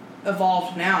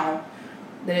evolved now,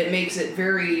 that it makes it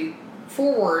very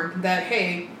forward that,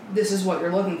 hey, this is what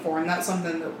you're looking for. And that's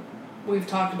something that we've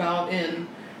talked about in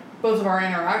both of our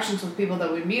interactions with people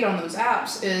that we meet on those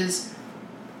apps is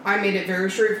I made it very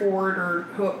straightforward, or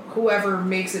whoever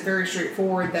makes it very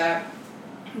straightforward that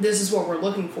this is what we're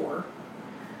looking for.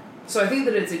 So I think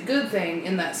that it's a good thing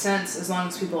in that sense as long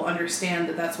as people understand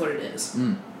that that's what it is.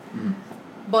 Mm-hmm.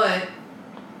 But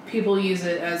people use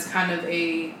it as kind of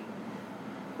a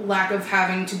lack of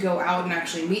having to go out and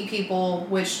actually meet people,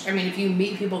 which, I mean, if you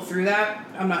meet people through that,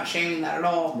 I'm not shaming that at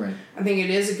all. Right. I think it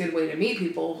is a good way to meet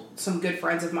people. Some good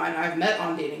friends of mine I've met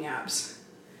on dating apps.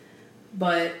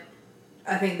 But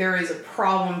I think there is a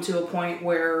problem to a point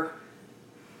where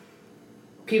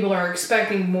people are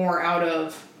expecting more out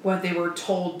of what they were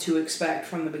told to expect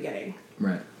from the beginning.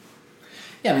 Right.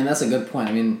 Yeah, I mean, that's a good point.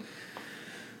 I mean,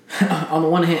 on the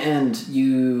one hand,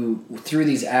 you, through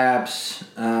these apps,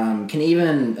 can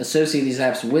even associate these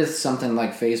apps with something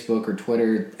like Facebook or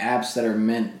Twitter, apps that are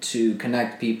meant to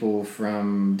connect people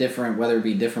from different, whether it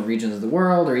be different regions of the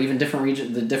world or even different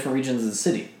regions of the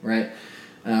city, right?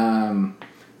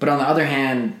 But on the other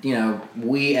hand,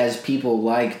 we as people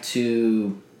like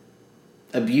to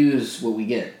abuse what we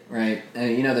get, right?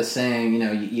 And the saying,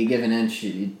 you give an inch,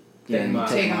 you take a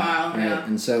mile, right? Yeah.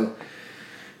 And so,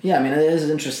 yeah, I mean, it is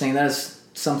interesting. That's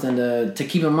something to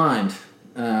keep in mind.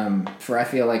 For I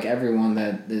feel like everyone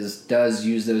that does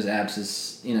use those apps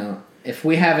is, if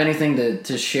we have anything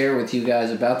to share with you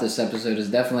guys about this episode, is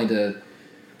definitely to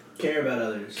care about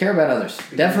others.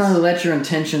 Definitely let your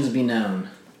intentions be known.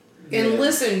 And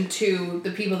listen to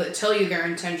the people that tell you their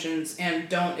intentions and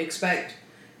don't expect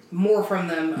more from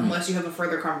them unless you have a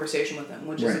further conversation with them,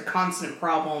 which is a constant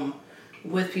problem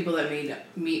with people that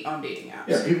meet on dating apps.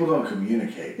 Yeah, people don't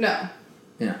communicate. No.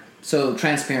 Yeah. So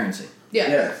transparency. Yeah.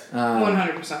 Yes.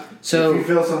 100%. So if you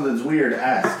feel something's weird,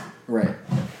 ask. Right.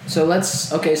 So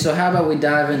so how about we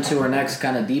dive into our next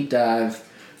kind of deep dive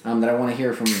that I want to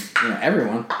hear from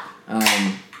everyone,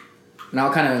 and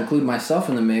I'll kind of include myself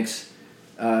in the mix.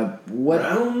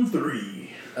 Round 3.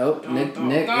 Oh,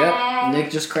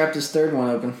 Nick just crapped his third one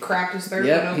open. Crapped his third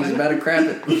one open? Yep, he's about to crap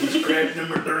it. He's crapped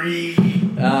number 3.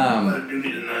 I'm about to do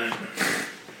me tonight.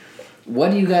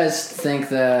 What do you guys think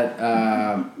that...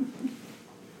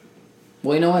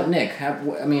 well, you know what, Nick?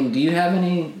 Do you have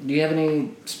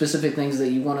any specific things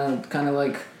that you want to kind of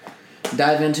like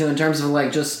dive into in terms of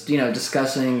like just,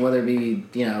 discussing whether it be,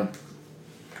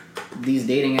 these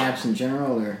dating apps in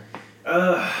general or...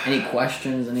 any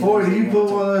questions? Boy, do you put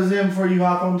one of those in before you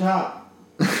hop on top?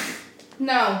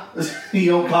 No.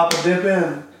 You don't pop a dip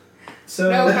in.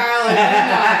 So no, Kyle, I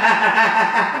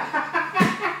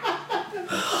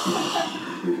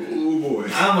oh boy.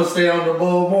 I'm going to stay on the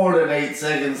bowl more than 8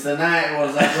 seconds tonight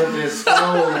once I put this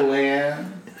scroll in.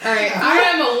 Alright, I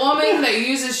am a woman that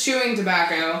uses chewing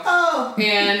tobacco. Oh.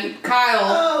 And Kyle...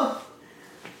 Oh.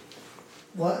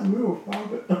 What? We were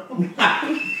popping.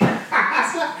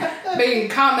 Making a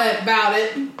comment about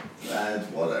it. That's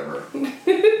whatever.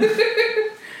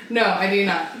 No, I do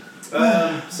not.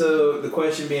 So the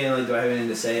question being, like, do I have anything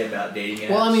to say about dating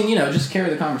apps? Well, I mean, just carry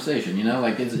the conversation,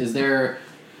 like, is there...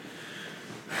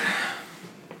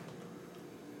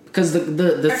 Because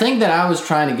the thing that I was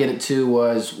trying to get it to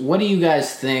was, what do you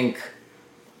guys think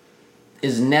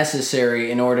is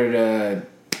necessary in order to...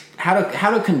 How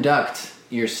to conduct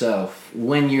yourself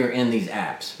when you're in these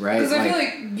apps, right? Because I feel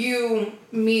like you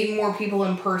meet more people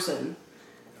in person.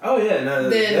 Oh yeah, no,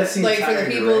 than that's the like for the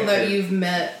entire people direction. that you've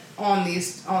met on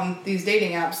these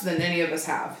dating apps than any of us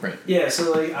have. Right. Yeah,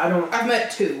 so like I've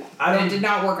met 2. And it did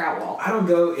not work out well. I don't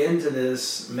go into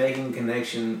this making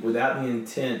connection without the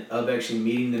intent of actually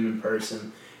meeting them in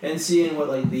person and seeing what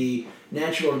like the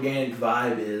natural organic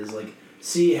vibe is, like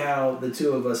see how the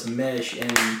two of us mesh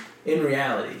in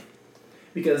reality.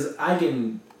 Because I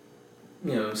can,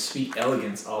 speak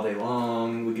elegance all day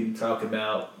long. We can talk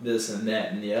about this and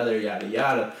that and the other, yada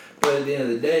yada. But at the end of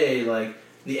the day, like,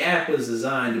 the app was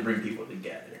designed to bring people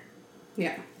together.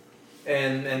 Yeah.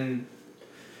 And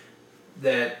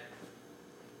that,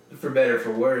 for better or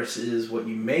for worse, is what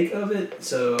you make of it.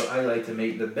 So I like to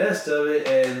make the best of it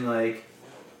and, like...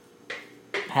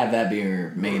 have that be your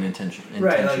main intention.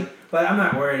 Right, like I'm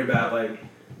not worried about, like,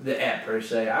 the app per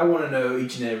se. I want to know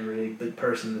each and every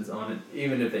person that's on it,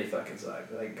 even if they fucking suck.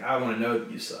 Like, I want to know that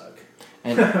you suck.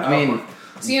 And I mean,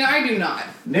 see, and I do not.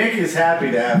 Nick is happy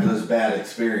to have those bad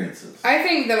experiences. I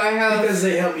think that I have because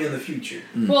they help me in the future.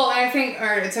 Well, I think, all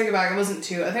right, I take it back. It wasn't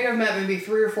 2. I think I've met maybe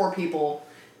 3 or 4 people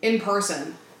in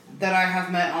person that I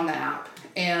have met on the app,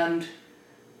 and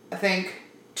I think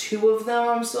 2 of them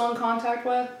I'm still in contact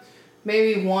with.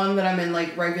 Maybe 1 that I'm in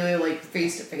like regular like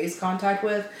face-to-face contact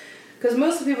with. Because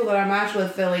most of the people that I match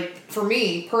with, they're like, for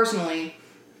me, personally,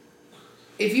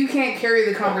 if you can't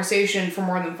carry the conversation for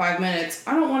more than 5 minutes,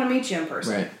 I don't want to meet you in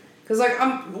person. right. Because, like,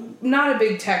 I'm not a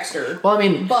big texter. Well, I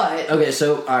mean, but... Okay,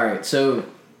 so, alright, so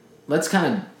let's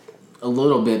kind of a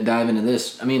little bit dive into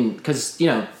this. I mean, because,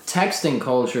 texting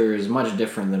culture is much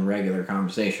different than regular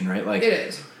conversation, right? Like, it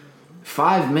is.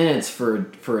 5 minutes for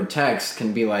a text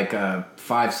can be like a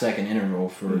 5-second interval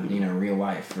for real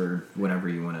life or whatever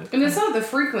you want to. And it's not the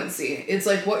frequency; it's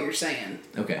like what you're saying.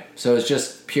 Okay, so it's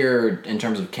just pure in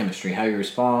terms of chemistry, how you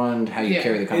respond, how you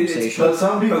carry the conversation. But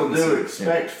some people do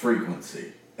expect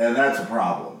frequency, and that's a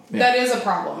problem. Yeah. That is a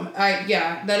problem.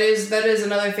 That is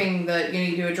another thing that you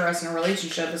need to address in a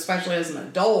relationship, especially as an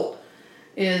adult.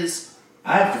 Is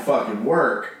I have to fucking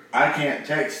work. I can't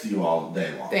text you all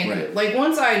day long. Thank you. Like,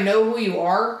 once I know who you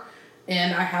are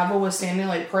and I have a withstanding,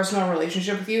 like, personal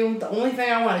relationship with you, the only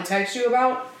thing I want to text you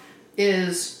about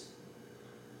is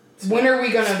when are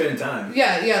we going to... Spend time.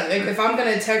 Yeah. Like, if I'm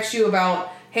going to text you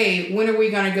about, hey, when are we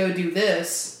going to go do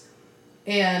this?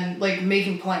 And, like,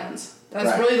 making plans.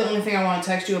 That's really the only thing I want to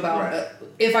text you about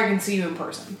if I can see you in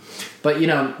person. But,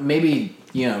 maybe,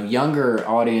 younger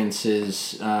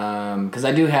audiences, because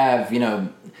I do have,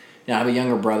 I have a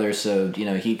younger brother, so,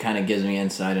 he kind of gives me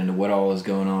insight into what all is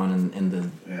going on in the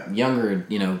younger,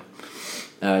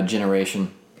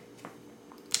 generation.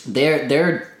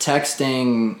 Their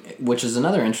texting, which is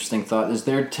another interesting thought, is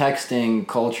their texting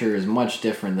culture is much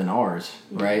different than ours,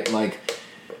 right? Like,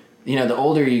 the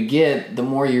older you get, the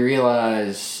more you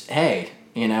realize, hey,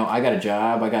 I got a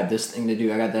job, I got this thing to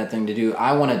do, I got that thing to do.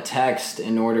 I want to text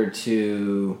in order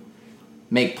to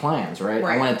make plans, right?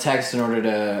 I want to text in order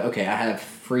to, okay, I have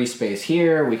free space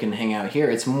here, we can hang out here.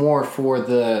 It's more for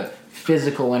the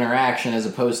physical interaction as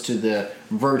opposed to the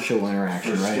virtual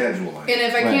interaction, for right? Scheduling. And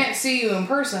if I can't see you in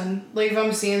person, like if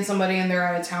I'm seeing somebody and they're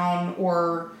out of town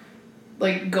or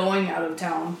like going out of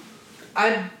town,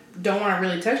 I don't want to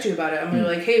really text you about it. I'm gonna be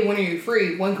like, hey, when are you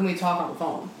free? When can we talk on the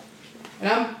phone?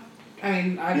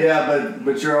 And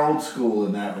but you're old school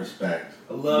in that respect.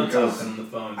 I love talking on the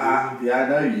phone, dude. I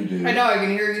know you do. I know, I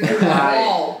can hear you through the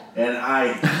wall. And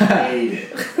I hate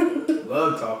it.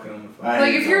 Love talking on the phone.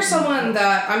 Like, if you're someone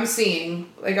that I'm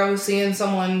seeing, like I was seeing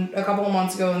someone a couple of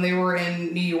months ago and they were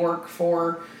in New York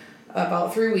for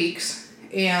about 3 weeks,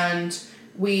 and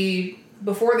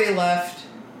before they left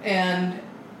and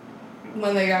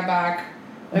when they got back,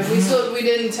 like we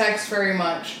didn't text very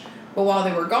much, but while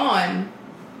they were gone,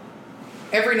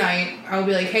 every night, I would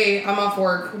be like, hey, I'm off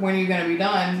work. When are you going to be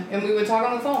done? And we would talk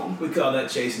on the phone. We call that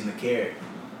chasing the carrot.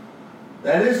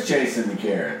 That is chasing the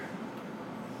carrot.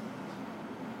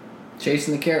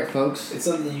 Chasing the carrot, folks. It's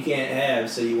something you can't have,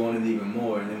 so you want it even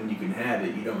more. And then when you can have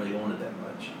it, you don't really want it that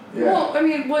much. Yeah. Well, I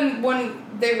mean, when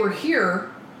they were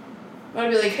here, I'd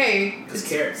be like, hey, Because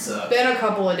carrots suck. Been a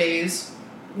couple of days.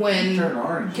 When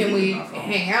can we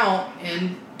hang out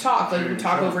and talk? Like, we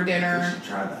talk over dinner,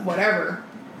 whatever.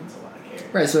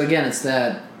 Right, so again, it's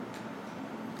that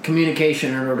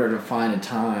communication in order to find a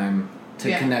time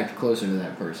to connect closer to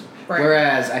that person. Right.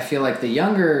 Whereas I feel like the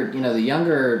younger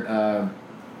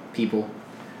people,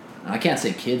 I can't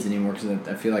say kids anymore because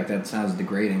I feel like that sounds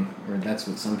degrading, or that's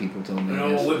what some people tell me. No,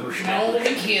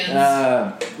 kids.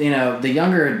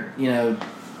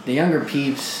 The younger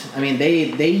peeps, I mean,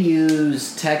 they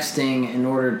use texting in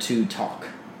order to talk.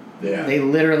 Yeah. They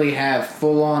literally have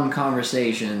full-on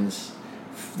conversations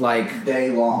like day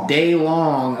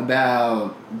long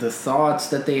about the thoughts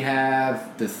that they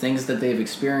have, the things that they've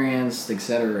experienced,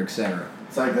 etc., etc.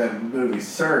 It's like that movie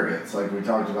Surrogates, like we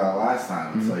talked about last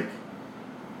time. It's like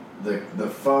the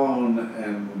phone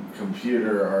and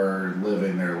computer are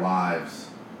living their lives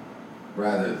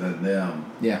rather than them.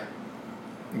 Yeah,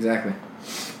 exactly.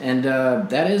 And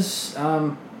that is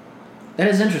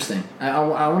interesting. I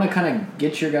want to kind of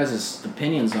get your guys'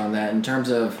 opinions on that in terms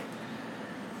of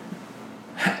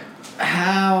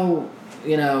how,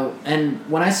 and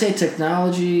when I say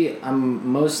technology, I'm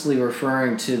mostly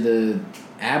referring to the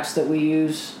apps that we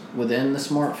use within the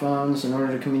smartphones in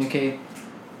order to communicate.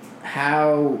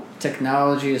 How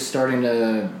technology is starting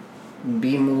to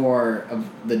be more of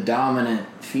the dominant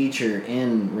feature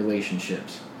in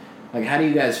relationships. Like, how do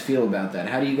you guys feel about that?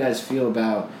 How do you guys feel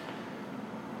about...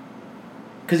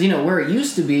 Because, where it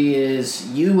used to be is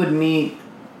you would meet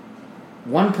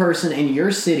one person in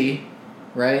your city,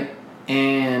 right?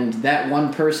 And that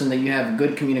one person that you have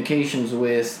good communications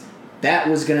with, that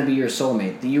was going to be your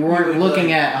soulmate. You weren't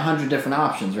looking at 100 different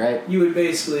options, right? You would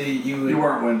basically... You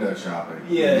weren't window shopping.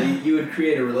 Yeah, you would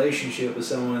create a relationship with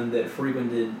someone that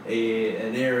frequented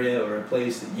an area or a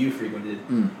place that you frequented,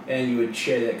 and you would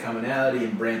share that commonality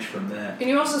and branch from that. And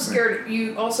you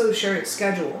also shared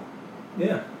schedule.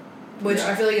 Yeah. Which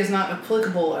I feel like is not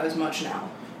applicable as much now.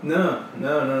 No.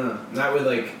 Not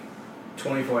with,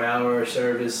 24-hour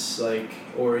service,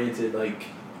 oriented,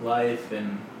 life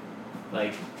and...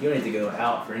 you don't need to go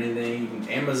out for anything. You can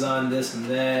Amazon this and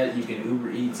that. You can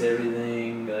Uber Eats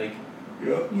everything.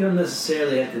 You don't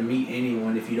necessarily have to meet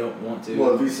anyone if you don't want to.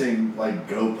 Well, have you seen,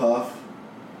 GoPuff?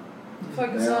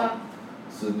 Fuck is that?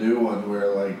 It's a new one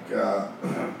where,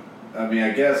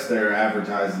 I guess they're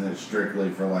advertising it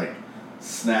strictly for,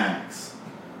 snacks.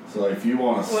 So, if you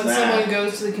want a snack... When someone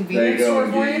goes to the convenience store for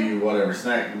you... They go and give you whatever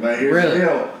snack. But here's the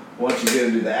deal. Once you get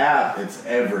into the app, it's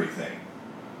everything.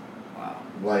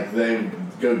 They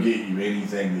go get you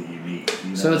anything that you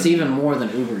need. So it's even more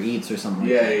than Uber Eats or something.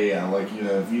 Yeah.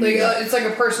 If you need it's like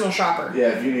a personal shopper.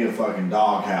 Yeah, if you need a fucking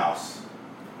dog house,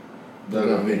 they'll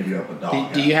go pick you up a dog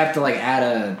house. Do you have to add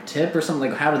a tip or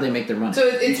something? How do they make their money? So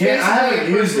it's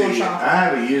basically a personal shopper. I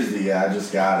haven't used it yet. I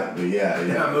just got it, but yeah.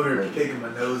 I'm over here picking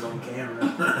my nose on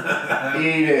camera.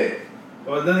 Eat it.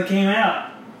 Well, then it came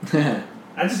out. I'm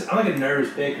like a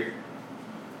nervous picker.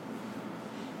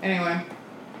 Anyway.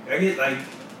 I get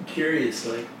curious,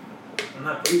 I'm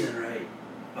not breathing right.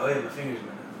 Oh yeah, my fingers in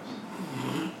my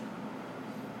nose.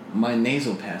 My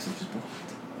nasal passage is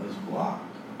blocked. It was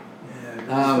blocked.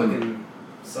 Yeah, fucking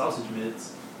sausage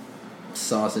mitts.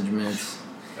 Sausage mitts.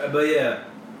 But yeah,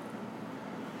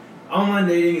 online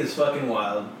dating is fucking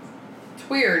wild. It's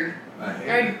weird.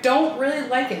 I don't really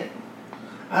like it.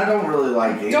 I don't really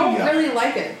like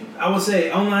it. I will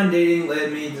say online dating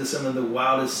led me to some of the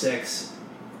wildest sex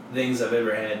things I've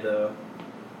ever had, though.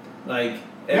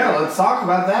 Let's talk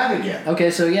about that again. Okay,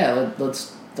 so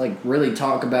let's really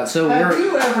talk about. So have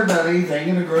you ever done anything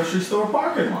in a grocery store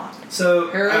parking lot? So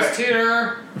Harris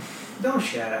Teeter. Don't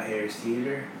shout out Harris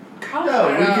Teeter. No,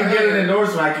 we can get an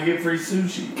endorsement. I can get free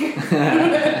sushi.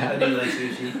 I do like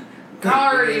sushi.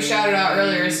 I already shouted out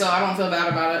earlier, so I don't feel bad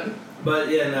about it. But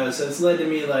yeah, no. So it's led to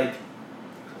me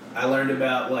I learned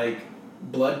about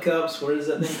blood cups. What is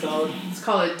that thing called? It's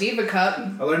called a Diva Cup.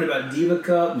 I learned about Diva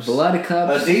cups. Blood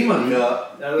cups. A demon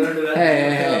cup. I learned about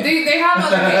Diva cup. They have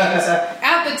other names.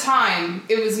 At the time,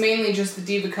 it was mainly just the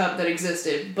Diva Cup that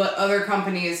existed, but other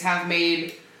companies have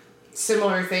made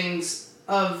similar things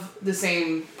of the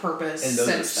same purpose and those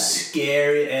since are then.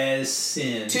 Scary as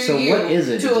sin. So what is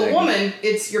it? To exactly? a woman,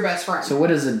 it's your best friend. So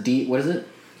what is what is it?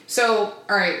 So,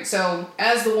 alright, so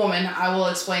as the woman, I will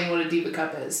explain what a Diva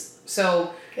Cup is.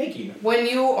 So, thank you. When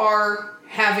you are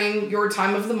having your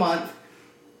time of the month,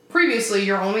 previously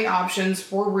your only options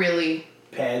were really...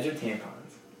 pads or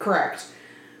tampons. Correct.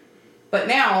 But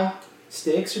now...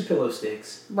 sticks or pillow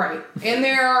sticks. Right. And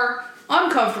they are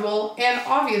uncomfortable and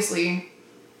obviously,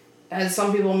 as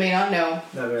some people may not know,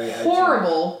 not very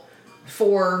horrible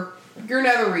for your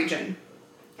nether region.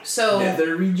 So...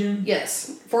 nether region?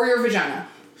 Yes. For your vagina.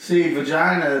 See,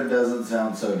 vagina doesn't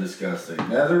sound so disgusting.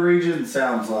 Nether region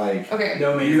sounds like okay.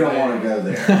 You don't want to go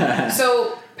there.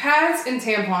 So, pads and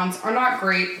tampons are not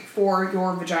great for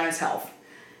your vagina's health.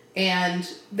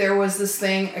 And there was this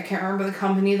thing, I can't remember the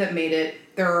company that made it.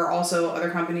 There are also other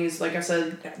companies, like I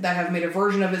said, that have made a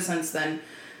version of it since then.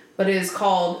 But it is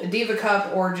called a Diva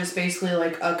Cup, or just basically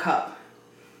like a cup.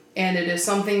 And it is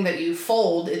something that you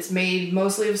fold. It's made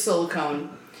mostly of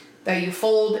silicone. That you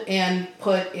fold and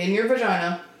put in your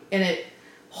vagina. And it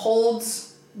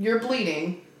holds your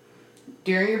bleeding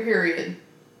during your period.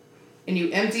 And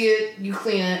you empty it, you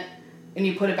clean it, and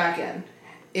you put it back in.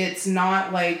 It's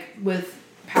not like with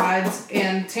pads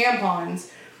and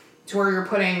tampons to where you're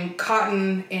putting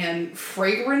cotton and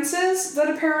fragrances that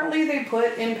apparently they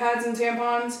put in pads and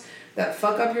tampons that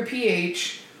fuck up your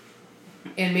pH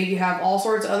and make you have all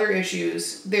sorts of other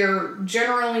issues. They're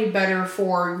generally better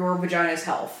for your vagina's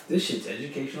health. This shit's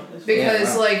educational.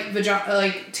 Because like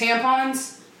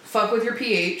tampons fuck with your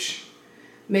pH,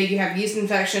 make you have yeast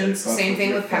infections, same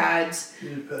thing with pads.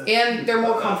 And they're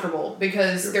more comfortable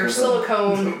because they're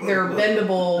silicone, they're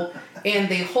bendable, and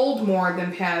they hold more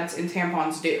than pads and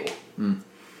tampons do.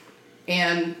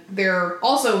 And they're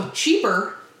also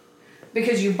cheaper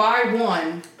because you buy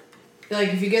one.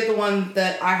 Like, if you get the one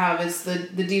that I have, it's the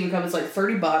Diva Cup, it's like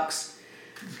 $30.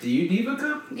 Do you Diva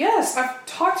Cup? Yes, I've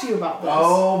talked to you about this.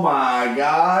 Oh my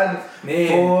God. Man.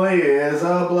 Boy is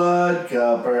a blood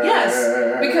cupper. Yes,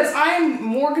 because I'm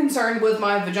more concerned with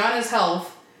my vagina's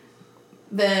health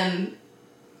than...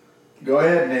 Go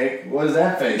ahead, Nick. What is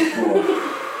that face for?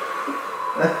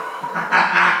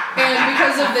 And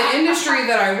because of the industry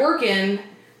that I work in,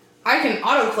 I can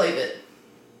autoclave it.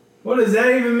 What does that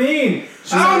even mean?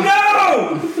 Oh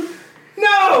no!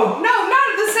 No! No, not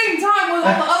at the same time with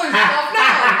all the other stuff. No,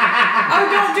 I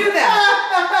don't do that.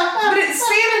 But it's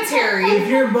sanitary. If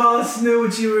your boss knew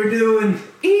what you were doing.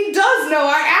 He does know.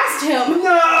 I asked him.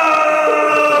 No!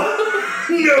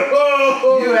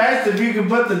 No! You asked if you could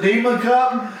put the Diva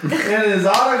Cup in his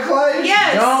autoclave?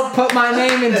 Yes. Don't put my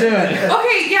name into it.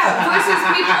 Okay, yeah. Versus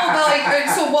people that like.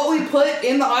 So what we put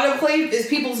in the autoclave is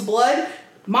people's blood.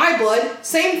 My blood,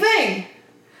 same thing.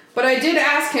 But I did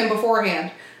ask him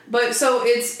beforehand. But so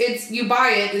it's you buy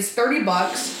it, it's $30.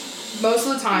 Most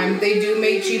of the time they do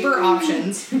make cheaper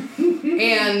options.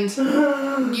 And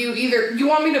you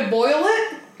want me to boil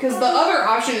it? Because the other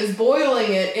option is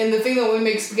boiling it in the thing that we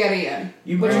make spaghetti in.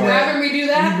 Would you rather me do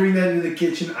that? You bring that into the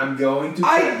kitchen, I'm going to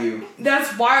cut you.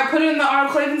 That's why I put it in the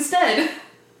autoclave instead.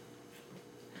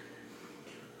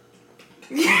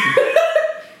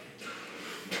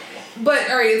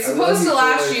 But alright, it's supposed to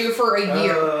last you for a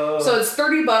year. So it's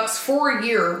 $30 for a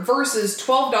year versus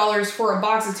 $12 for a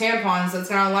box of tampons that's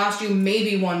gonna last you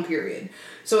maybe one period.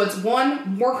 So it's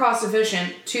one, more cost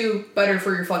efficient, two, better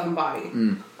for your fucking body.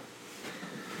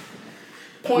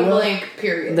 Point blank,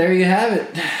 period. There you have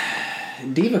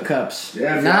it. Diva Cups.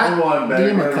 Yeah, if not you want one better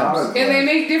Diva than Cups. autoclave. And they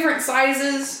make different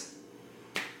sizes.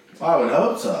 I would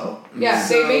hope so. Yeah,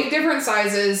 they make different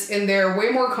sizes and they're way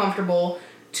more comfortable.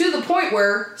 To the point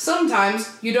where sometimes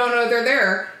you don't know they're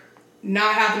there.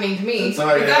 Not happening to me. That's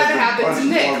But that happened to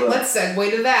Nick. Let's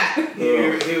segue to that.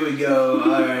 Here we go.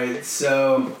 Alright,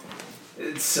 so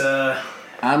it's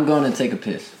I'm going to take a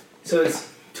piss. So it's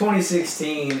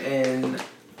 2016 and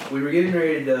we were getting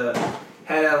ready to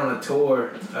head out on a tour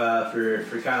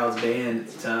for Kyle's band at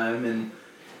the time, and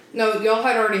No, y'all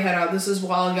had already head out. This is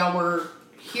while y'all were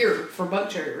here for Buck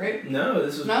Cherry, right? no,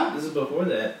 this is before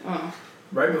that. Oh.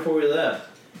 Right before we left.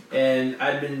 And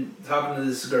I'd been talking to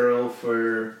this girl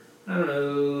for, I don't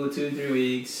know, 2-3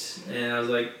 weeks, and I was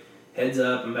like, heads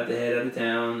up, I'm about to head out of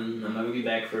town, and I'm not going to be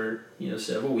back for,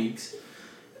 several weeks.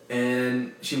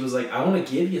 And she was like, I want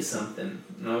to give you something.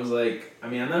 And I was like, I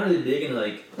mean, I'm not really big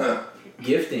into,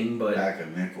 gifting, but... Pack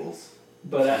of nickels.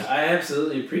 But I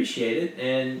absolutely appreciate it,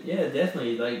 and yeah,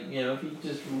 definitely, if you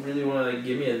just really want to,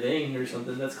 give me a thing or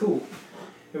something, that's cool.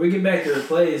 And we get back to her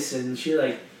place, and she,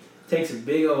 takes a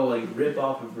big old, rip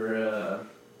off of her,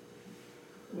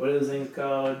 what are those things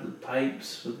called? The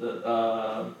pipes with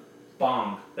the,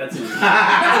 bong. That's it.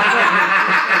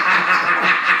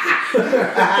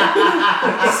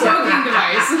 Smoking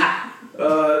device.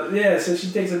 Yeah, so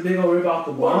she takes a big old rip off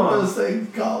the What bong. are those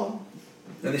things called?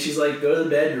 And then she's like, go to the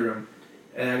bedroom.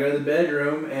 And I go to the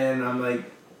bedroom, and I'm like,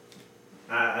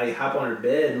 I hop on her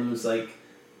bed, and I'm just like,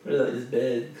 what is this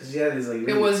bed? Because she had these,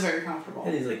 It was very comfortable.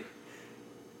 Had these,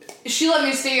 She let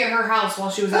me stay at her house while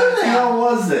she was Who out of the town. hell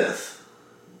was this?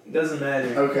 doesn't matter.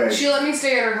 Okay. She let me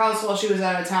stay at her house while she was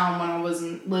out of town when I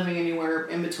wasn't living anywhere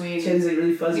in between. She had these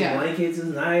really fuzzy Yeah. blankets. It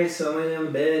was nice. So I'm laying on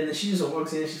the bed, and then she just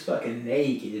walks in. She's fucking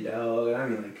naked, dog. And I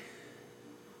mean,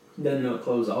 doesn't know what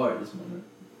clothes are at this moment.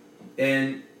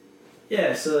 And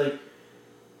yeah, so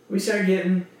we started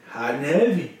getting hot and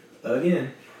heavy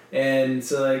again. And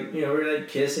so we're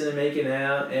kissing and making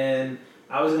out, and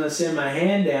I was gonna send my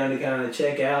hand down to kind of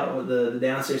check out what the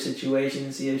downstairs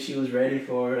situation, see if she was ready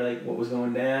for what was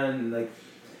going down, and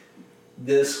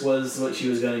this was what she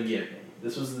was gonna give me.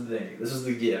 This was the thing. This was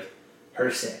the gift.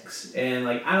 Her sex. And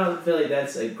I don't feel like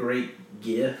that's a great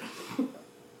gift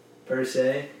per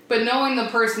se. But knowing the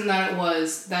person that it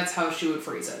was, that's how she would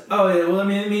phrase it. Oh yeah, well it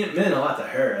meant a lot to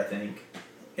her, I think.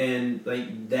 And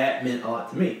that meant a lot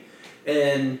to me.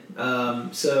 And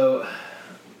so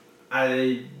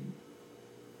I'm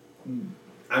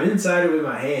inside it with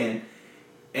my hand,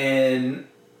 and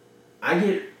I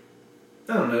get,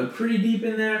 I don't know, pretty deep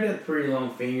in there. I got pretty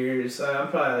long fingers. So I'm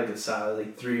probably like a solid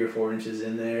like 3 or 4 inches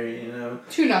in there, you know.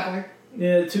 2 knuckler.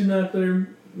 Yeah, 2 knuckler,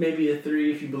 maybe a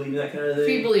 3 if you believe in that kind of thing. If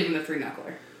you believe in the 3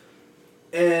 knuckler.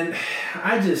 And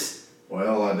I just...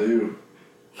 Well, I do.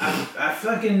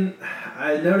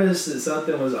 I noticed that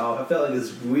something was off. I felt like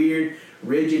this weird,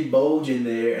 rigid bulge in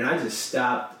there, and I just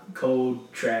stopped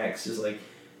cold tracks, just like,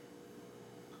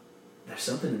 there's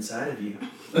something inside of you.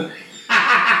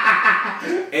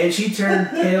 And she turned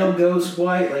pale ghost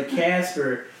white like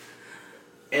Casper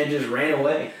and just ran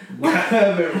away. As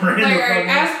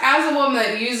a woman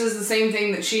that uses the same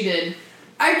thing that she did,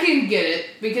 I can get it,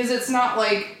 because it's not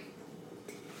like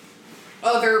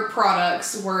other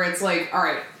products where it's like,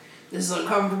 alright, this is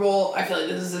uncomfortable, I feel like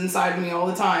this is inside me all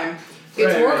the time.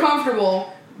 It's more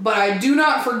comfortable, but I do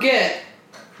not forget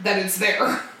that it's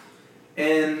there.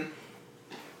 And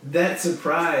that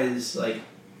surprise, like,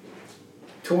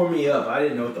 tore me up. I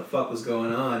didn't know what the fuck was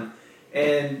going on.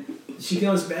 And she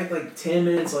comes back like 10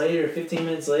 minutes later, 15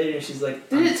 minutes later, and she's like...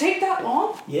 Did it take that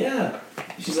long? Yeah.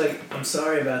 She's like, I'm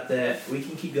sorry about that. We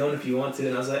can keep going if you want to.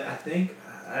 And I was like, I think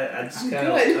I'm just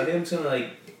going to like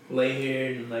lay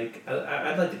here and like,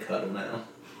 I'd like to cuddle now.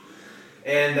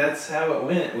 And that's how it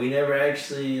went. We never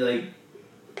actually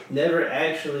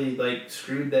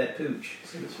screwed that pooch,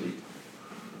 so to speak.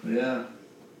 Yeah.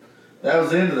 That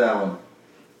was the end of that one.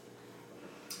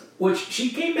 Which she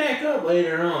came back up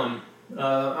later on. I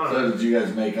don't know. Did you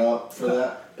guys make up for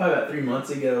that? Probably about 3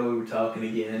 months ago, we were talking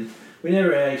again. We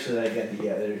never actually got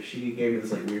together. She gave me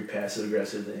this like weird passive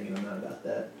aggressive thing, and I'm not about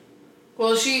that.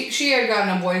 Well, she had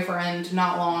gotten a boyfriend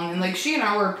not long, and like she and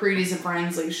I were pretty decent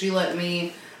friends. Like she let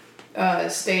me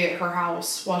stay at her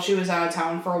house while she was out of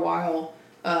town for a while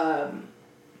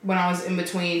when I was in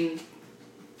between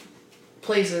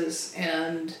places,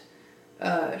 and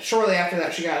shortly after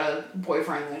that she got a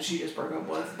boyfriend that she just broke up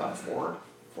with about 4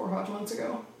 or 5 months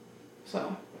ago.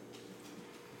 So,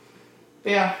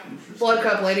 but yeah, blood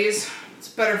cup, ladies. It's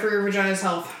better for your vagina's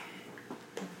health.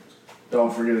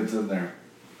 Don't forget it's in there.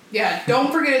 Yeah,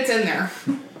 don't forget it's in there.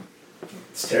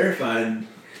 It's terrifying.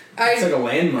 It's like a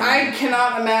landmine. I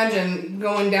cannot imagine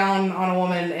going down on a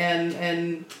woman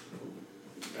and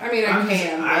I mean,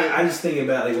 I just think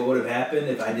about like what would have happened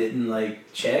if I didn't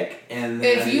like check, and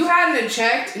then if you hadn't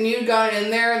checked and you'd gone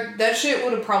in there, that shit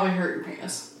would have probably hurt your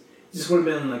penis. It just would have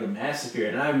been like a massacre,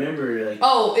 and I remember like.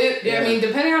 I mean,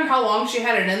 depending on how long she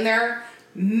had it in there,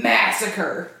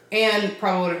 massacre, and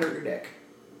probably would have hurt your dick.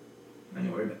 I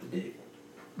didn't worry about the dick.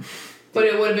 But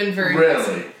it would have been very really.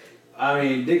 messy. I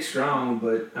mean, dick's strong,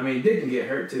 but I mean, dick can get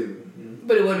hurt too. You know?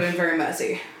 But it would have been very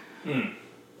messy.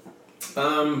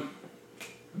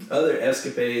 Other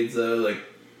escapades though, like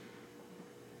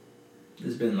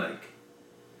there's been like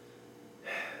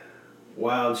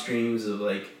wild streams of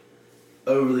like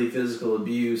overly physical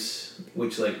abuse,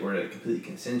 which like were like, completely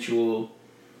consensual.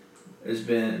 There's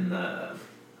been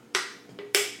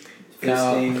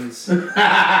fistings. Alright.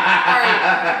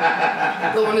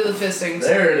 Go into the fistings.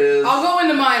 There it is. I'll go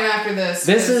into mine after this.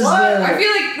 This is what? I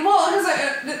feel like, because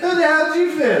Who the hell did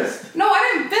you fist? No, I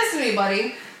didn't fist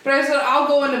anybody. But I said I'll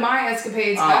go into my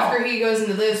escapades after he goes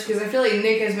into this, because I feel like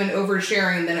Nick has been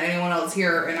oversharing than anyone else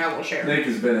here, and I will share. Nick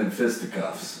has been in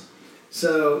fisticuffs.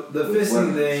 So the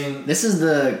fisting thing. This is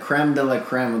the creme de la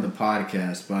creme of the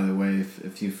podcast, by the way.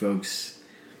 If you folks,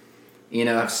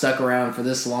 have stuck around for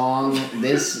this long,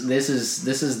 this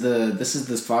is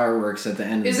the fireworks at the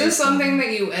end. Is this something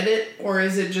that you edit, or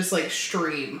is it just like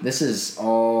stream? This is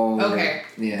all okay.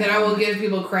 Yeah. Then I will give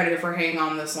people credit for hanging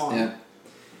on this long. Yeah.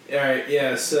 All right,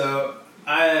 yeah. So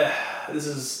this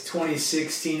is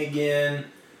 2016 again,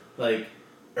 like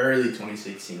early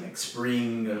 2016, like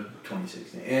spring of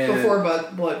 2016, and before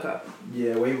Blood Cup.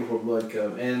 Yeah, way before Blood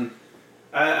Cup, and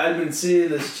I've been seeing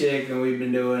this chick, and we've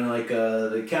been doing like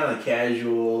the kind of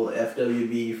casual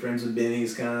FWB, friends with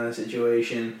Bennies kind of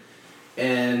situation,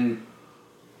 and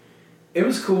it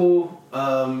was cool,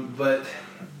 but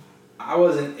I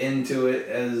wasn't into it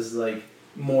as like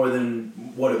more than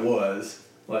what it was.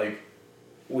 Like,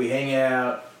 we hang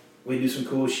out, we do some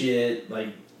cool shit,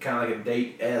 like, kind of like a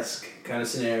date-esque kind of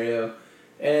scenario,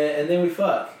 and then we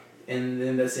fuck, and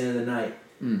then that's the end of the night.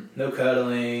 No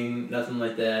cuddling, nothing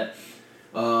like that.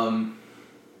 And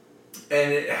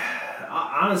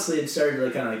honestly, it started to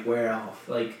like, kind of like wear off,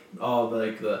 like, all the,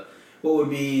 like, what would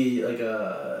be, like,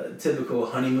 a typical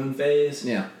honeymoon phase.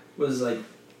 Yeah. Was, like,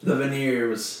 the veneer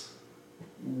was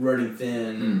running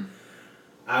thin, and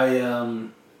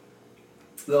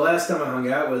the last time I hung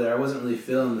out with her, I wasn't really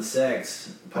feeling the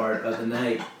sex part of the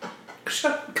night.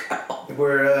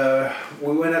 Where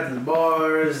we went out to the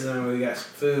bars, and we got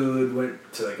some food,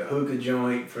 went to like a hookah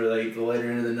joint for like the later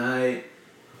end of the night,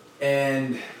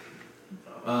 and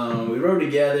we rode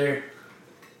together,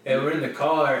 and we're in the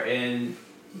car, and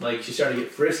like she started to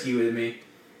get frisky with me,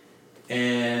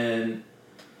 and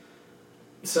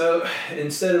so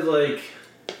instead of like,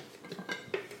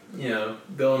 you know,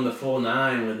 going the full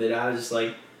 9 with it, I was just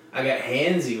like, I got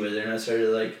handsy with her, and I started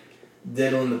like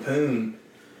diddling the poon.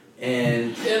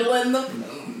 And diddling the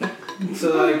moon.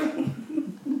 So like,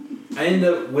 I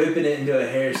ended up whipping it into a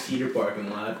Harris Teeter parking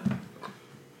lot.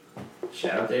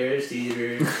 Shout out to Harris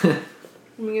Teeter. Let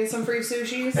me get some free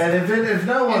sushis. And if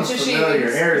no one's And familiar,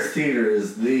 sashimi. Harris Teeter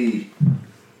is the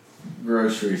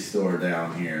grocery store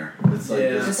down here. It's like the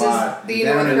This spot. is the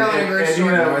North Carolina grocery and, you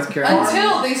store. know, North Carolina.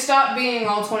 Until they stop being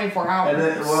all 24 hours. And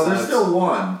then, well, there's still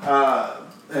one.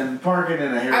 And parking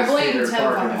in a Harris blame Teeter Tim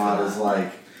parking for lot that. is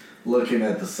like looking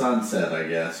at the sunset, I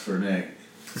guess, for Nick.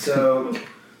 So,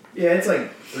 yeah, it's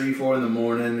like 3-4 in the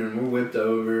morning, and we're whipped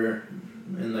over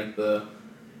in like the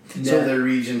nether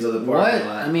regions of the parking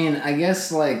lot. I mean, I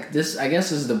guess like this. I guess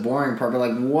this is the boring part, but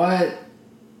like,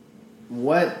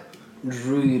 what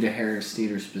drew you to Harris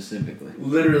Teeter specifically?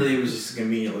 Literally, it was just a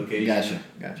convenient location.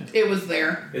 Gotcha. It was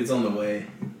there. It's on the way,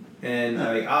 and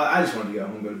like I just wanted to go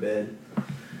home and go to bed.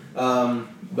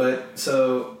 But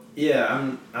so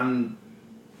yeah, I'm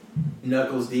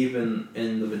knuckles deep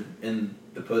in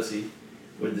the pussy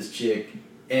with this chick,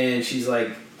 and she's like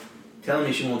telling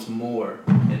me she wants more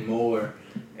and more,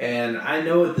 and I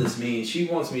know what this means. She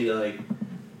wants me to like,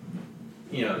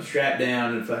 you know, strap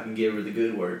down and fucking give her the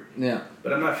good work. Yeah.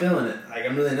 But I'm not feeling it. Like,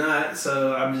 I'm really not,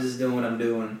 so I'm just doing what I'm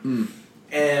doing.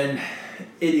 And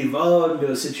it evolved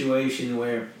into a situation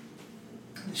where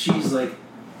she's like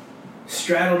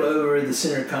straddled over the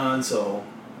center console,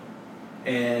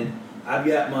 and I've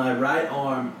got my right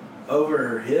arm over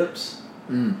her hips,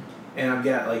 and I've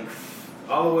got like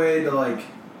all the way to like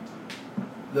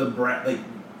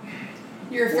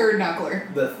Your third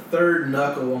knuckler. the third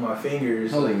knuckle on my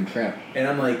fingers. Holy crap! And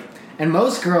I'm like, And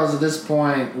most girls at this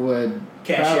point would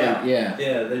cash probably, out. Yeah.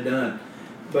 Yeah, they're done.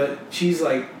 But she's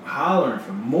like hollering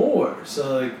for more.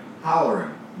 So like,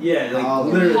 Hollering. yeah, like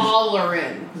Hollering. literally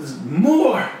Hollering. just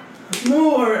more,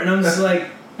 and I'm just like,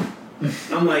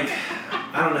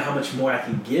 I don't know how much more I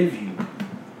can give you.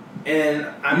 And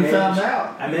You found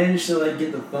out. I managed to like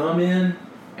get the thumb in,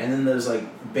 and then there's like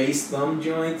base thumb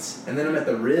joints, and then I'm at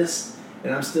the wrist,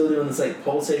 and I'm still doing this like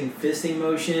pulsating fisting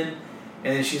motion,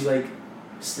 and then she's like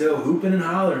still hooping and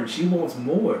hollering. She wants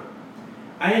more.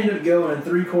 I ended up going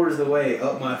 3/4 of the way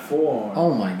up my forearm.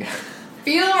 Oh my god.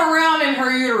 Feeling around in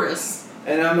her uterus.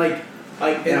 And I'm like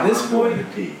at Now this I'm point, going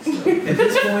to pee, so. at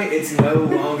this point, it's no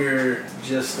longer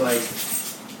just like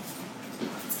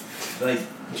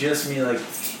just me like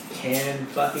hand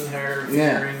fucking her,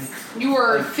 Yeah. fingering. You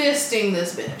were Like- fisting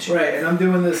this bitch. Right, and I'm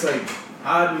doing this like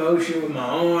odd motion with my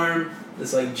arm,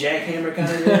 this like jackhammer kind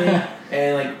of thing,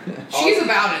 and like She's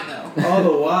about it though. all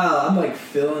the while I'm like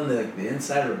feeling the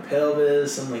inside of her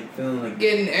pelvis. I'm like feeling like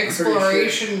Getting I'm pretty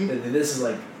exploration. sure that this is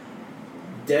like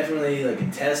definitely like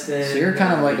intestine. So you're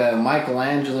kind of like a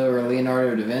Michelangelo or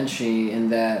Leonardo da Vinci in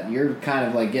that you're kind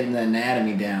of like getting the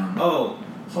anatomy down. Oh,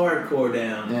 hardcore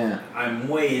down. Yeah. I'm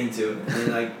way into it, and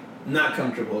like not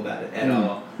comfortable about it at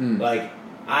all. Mm. Like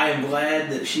I am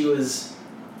glad that she was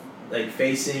like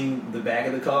facing the back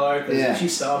of the car, because Yeah. if she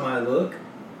saw my look,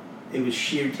 it was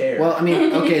sheer terror. Well, I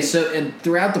mean, okay, so and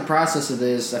throughout the process of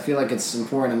this, I feel like it's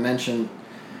important to mention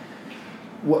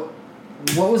what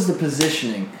was the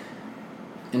positioning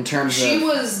in terms She of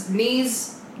was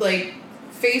knees like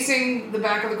facing the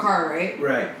back of the car, right?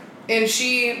 right, And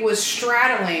she was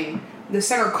straddling the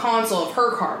center console of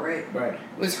her car, right? right. It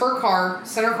was her car,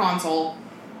 center console,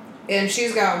 and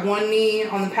she's got one knee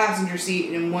on the passenger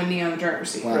seat and one knee on the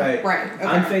driver's seat. Wow. Right. Right. Okay.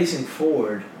 I'm facing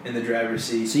forward in the driver's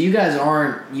seat. so you guys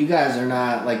are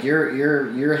not like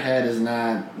your head is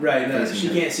not Right, no, facing she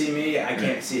her. can't see me. I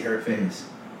can't see her face.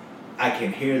 I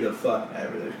can hear the fuck out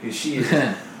of her because she is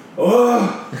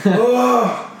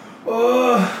oh,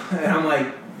 and I'm like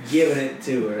giving it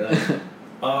to her, like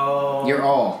all You're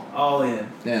all in,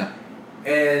 yeah,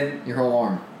 and your whole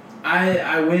arm.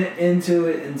 I went into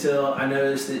it until I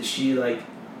noticed that she like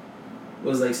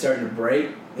was like starting to break,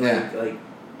 like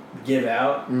give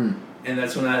out, and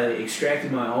that's when I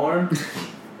extracted my arm,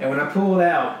 and when I pulled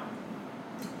out,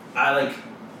 I like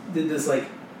did this like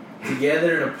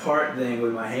together and apart thing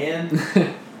with my hand,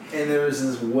 and there was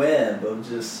this web of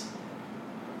just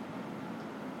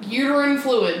Uterine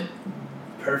fluid.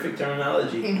 perfect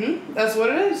terminology. Mm-hmm. That's what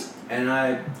it is. And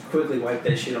I quickly wiped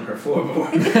that shit on her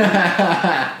floorboard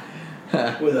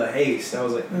with a haste. I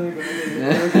was like,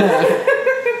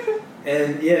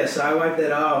 and yeah, so I wiped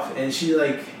that off, and she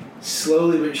like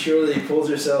slowly but surely pulls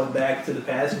herself back to the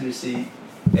passenger seat,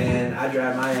 and I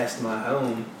drive my ass to my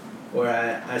home,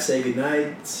 where I say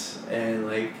goodnight and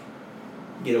like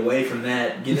get away from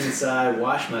that, get inside,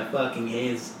 wash my fucking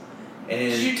hands.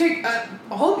 And Did you take? I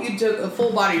hope you took a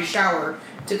full body shower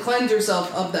to cleanse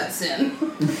yourself of that sin.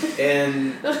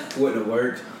 and wouldn't have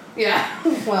worked. Yeah.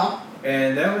 Well.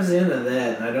 And that was the end of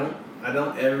that. And I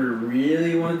don't ever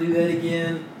really want to do that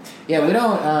again. Yeah, we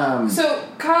don't. So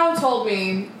Kyle told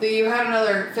me that you had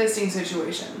another fisting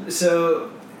situation.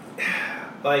 So,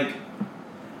 like,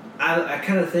 I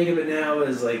kind of think of it now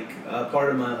as like a part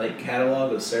of my like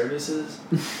catalog of services.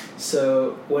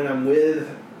 So when I'm with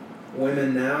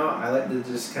women now, I like to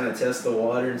just kind of test the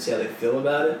water and see how they feel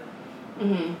about it.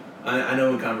 Mm-hmm. I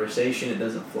know in conversation it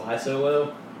doesn't fly so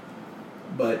well,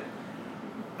 but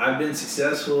I've been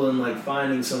successful in like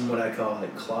finding some what I call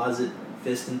like closet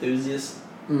fist enthusiasts.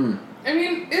 Mm. I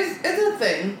mean, it's a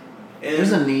thing. And,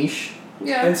 There's a niche.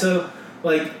 Yeah. And so,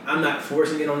 like, I'm not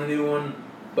forcing it on a new one,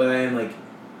 but I am like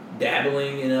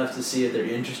dabbling enough to see if they're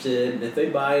interested. And if they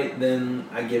bite, then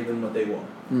I give them what they want.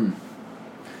 Mm.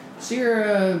 So you're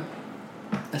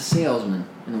a salesman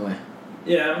in a way.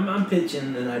 Yeah, I'm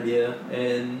pitching an idea,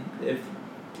 and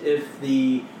if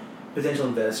the potential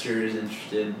investor is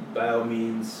interested, by all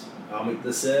means, I'll make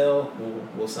the sale.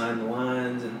 We'll sign the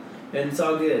lines, and it's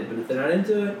all good. But if they're not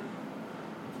into it,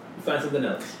 we'll find something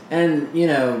else. And,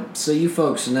 so you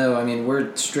folks know, I mean,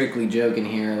 we're strictly joking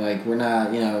here. Like, we're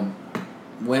not,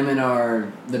 women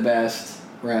are the best,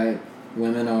 right?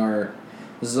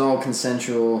 This is all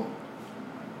consensual.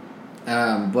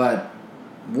 But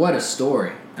what a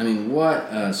story. I mean, what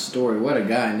a story. What a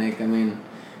guy, Nick. I mean,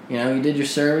 you did your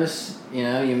service.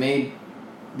 You made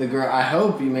the girl, I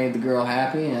hope you made the girl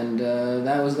happy, and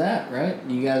that was that, right?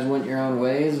 You guys went your own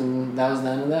ways, and that was the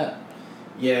end of that.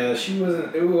 Yeah,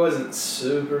 it wasn't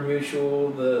super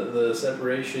mutual, the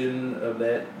separation of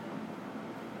that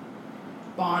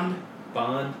bond.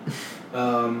 But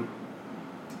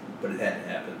it had to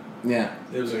happen. Yeah.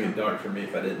 It was going to get dark for me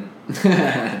if I didn't.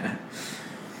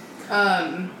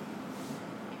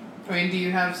 I mean, do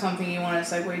you have something you want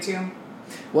to segue to?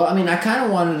 Well, I mean, I kind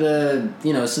of wanted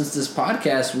to, since this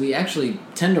podcast, we actually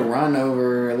tend to run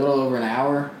over a little over an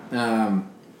hour.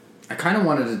 I kind of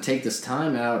wanted to take this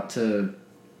time out to,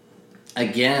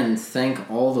 again,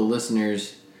 thank all the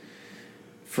listeners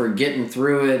for getting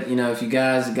through it. If you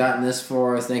guys have gotten this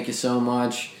far, thank you so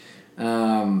much.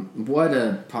 What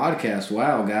a podcast.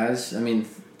 Wow, guys. I mean,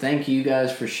 thank you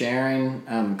guys for sharing.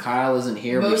 Kyle isn't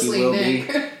here, mostly but he will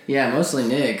Nick. be. Yeah, mostly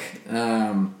Nick.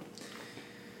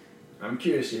 I'm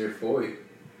curious to hear for you.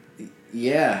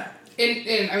 Yeah.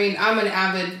 And I mean, I'm an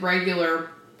avid regular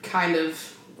kind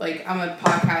of, like, I'm a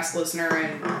podcast listener,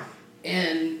 and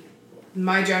in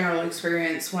my general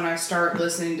experience, when I start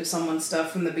listening to someone's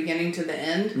stuff from the beginning to the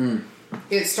end,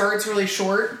 it starts really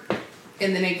short,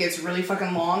 and then it gets really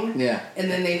fucking long. Yeah. And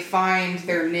then they find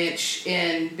their niche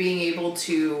in being able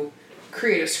to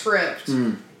create a script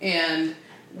and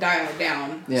dial it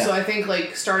down. Yeah. So I think,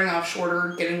 like, starting off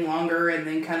shorter, getting longer, and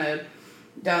then kind of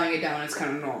dialing it down is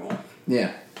kind of normal.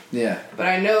 Yeah. Yeah. But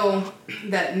I know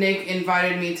that Nick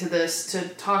invited me to this to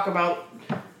talk about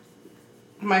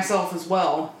myself as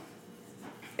well.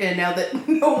 And now that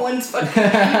no one's fucking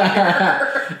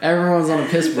here. Everyone's on a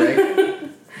piss break.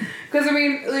 Because, I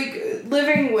mean, like,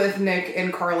 living with Nick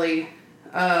and Carly,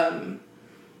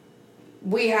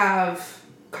 we have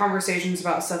conversations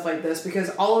about stuff like this because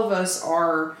all of us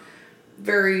are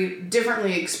very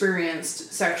differently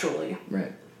experienced sexually.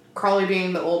 Right. Carly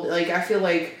being the old, like, I feel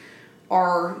like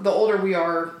the older we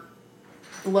are,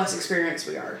 the less experienced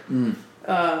we are.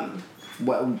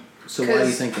 So why do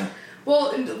you think that?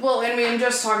 Well, I mean, I'm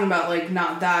just talking about, like,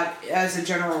 not that as a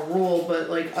general rule, but,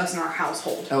 like, us in our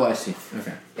household. Oh, I see.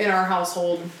 Okay. In our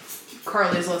household,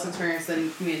 Carly is less experienced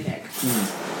than me and Nick.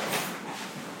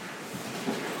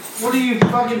 What are you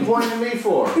fucking pointing at me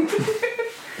for?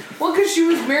 Well, because she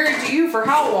was married to you for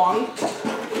how long?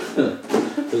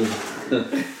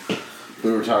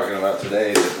 We were talking about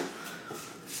today that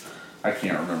I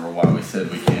can't remember why we said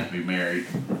we can't be married.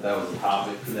 That was the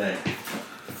topic today.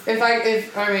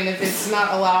 If it's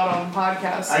not allowed on the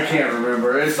podcast. I can't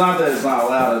remember. It's not that it's not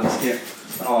allowed. I just can't.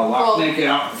 Oh, I locked Nick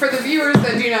out. For the viewers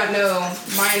that do not know,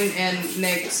 mine and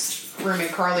Nick's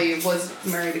roommate Carly was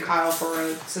married to Kyle for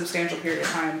a substantial period of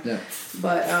time. Yeah.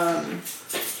 But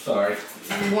Sorry.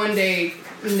 one day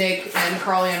Nick and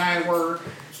Carly and I were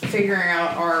figuring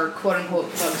out our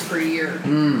quote-unquote fucks per year.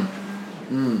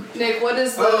 Nick, what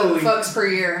is the fucks per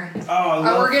year?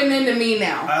 We're getting into me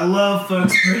now. I love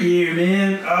fucks per year,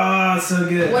 man. Oh, so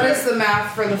good. What is the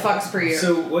math for the fucks per year?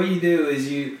 So what you do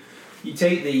is you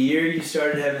take the year you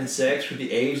started having sex for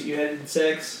the age you had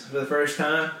sex for the first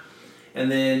time,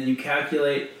 and then you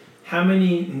calculate how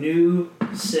many new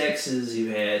sexes you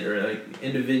had, or like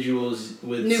individuals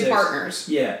with new partners.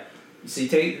 Yeah. So you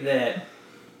take that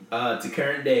to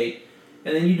current date,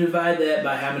 and then you divide that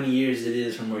by how many years it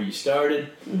is from where you started,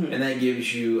 and that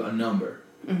gives you a number.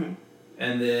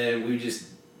 And then we just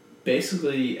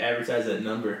basically advertise that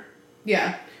number.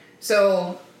 Yeah.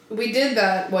 So we did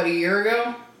that, a year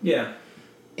ago? Yeah.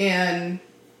 And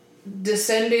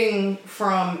descending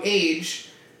from age,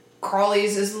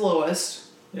 Carly's is the lowest.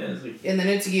 Yeah. It's like, and then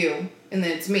it's you, and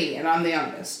then it's me, and I'm the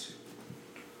youngest.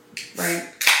 Right?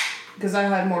 Because I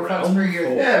had more fucks per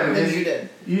year than you did.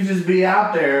 You just be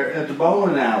out there at the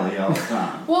bowling alley all the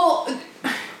time. Well,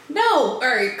 no.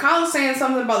 Alright, Kyle's saying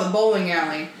something about the bowling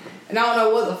alley, and I don't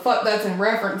know what the fuck that's in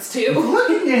reference to.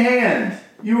 Look at your hand.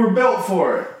 You were built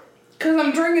for it. Because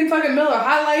I'm drinking fucking Miller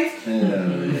High Life.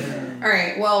 Yeah.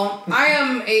 Alright, well,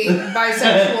 I'm a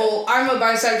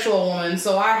bisexual woman,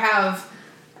 so I have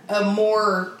a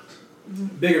more...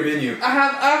 bigger menu. I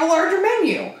have a larger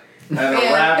menu. And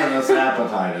a ravenous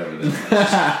appetite over this.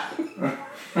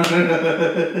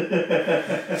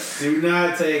 Do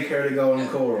not take her to Golden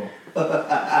Coral.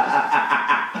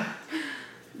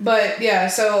 But yeah,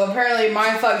 so apparently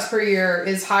my fucks per year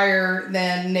is higher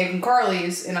than Nick and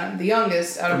Carly's, and I'm the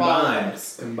youngest out of all of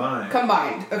us.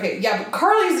 Combined. Okay, yeah, but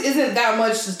Carly's isn't that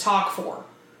much to talk for.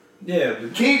 Yeah,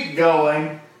 but keep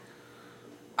going.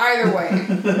 Either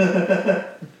way.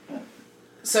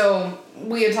 So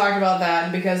we had talked about that,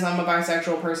 and because I'm a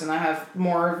bisexual person, I have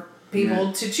more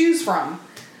people to choose from.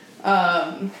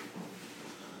 I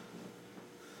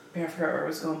forgot where I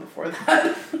was going before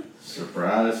that.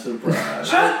 Surprise, surprise.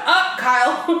 Shut up,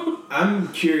 Kyle. I'm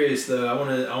curious though. I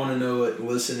want to know what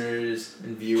listeners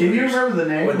and viewers. Can you remember the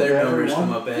name? What their of numbers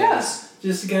everyone? come up as? Yes.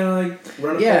 Just to kind of like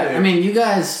run up. Yeah, I mean, you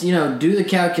guys, do the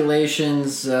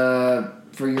calculations for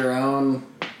your own,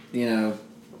 Yeah,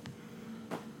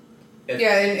 and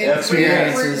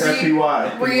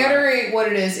FPY. reiterate what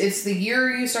it is. It's the year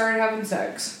you started having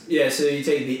sex. Yeah, so you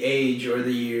take the age or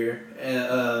the year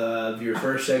of your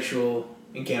first sexual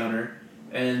encounter,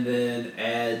 and then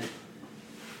add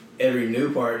every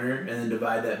new partner, and then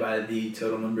divide that by the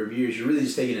total number of years. You're really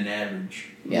just taking an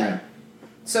average. Yeah.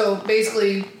 So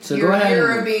basically, So your go ahead year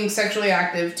and- of being sexually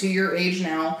active to your age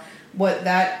now, what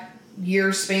that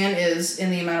year span is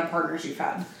in the amount of partners you've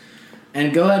had.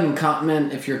 And go ahead and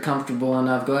comment if you're comfortable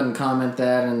enough. Go ahead and comment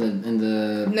that in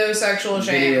the No sexual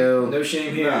shame. video. No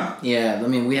shame here. No. Yeah, I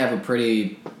mean, we have a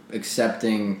pretty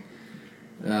accepting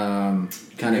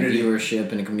kind of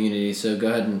viewership in the community, so go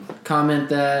ahead and comment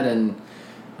that, and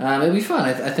it'll be fun.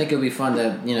 I think it'll be fun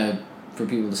to, for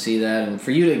people to see that, and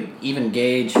for you to even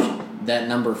gauge that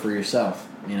number for yourself,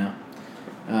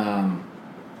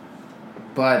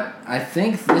 But I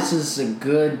think this is a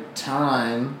good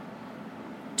time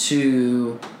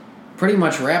to pretty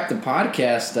much wrap the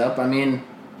podcast up. I mean,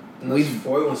 Unless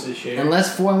Foy wants to share.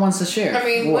 Unless Foy wants to share. I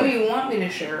mean, Foy. what do you want me to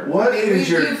share? What I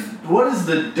mean, what is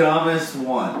the dumbest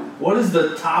one? What is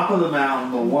the top of the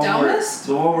mountain? The one Dumbest?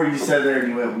 where you sat there and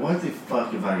you went, "What the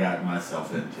fuck have I gotten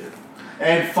myself into?"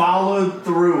 And followed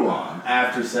through on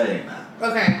after saying that.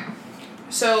 Okay,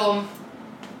 so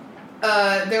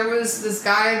there was this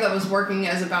guy that was working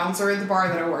as a bouncer at the bar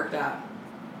that I worked at.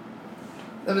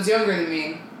 That was younger than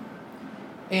me,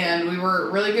 and we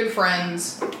were really good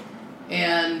friends.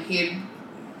 And he had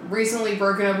recently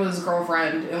broken up with his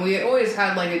girlfriend, and we had always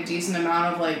had like a decent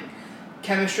amount of like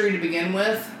chemistry to begin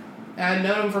with. And I'd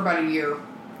known him for about a year,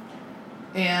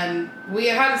 and we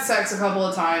had sex a couple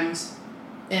of times,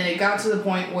 and it got to the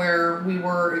point where we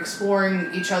were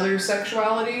exploring each other's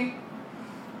sexuality,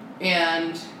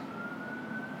 and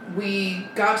we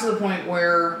got to the point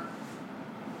where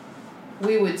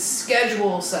we would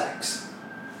schedule sex.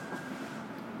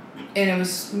 And it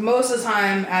was most of the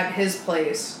time at his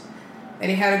place. And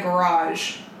he had a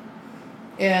garage.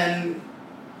 And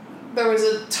there was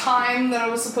a time that I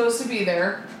was supposed to be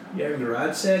there. You having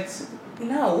garage sex?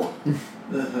 No.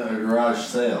 The garage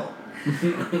sale.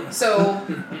 So,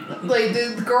 like,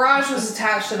 the garage was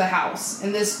attached to the house.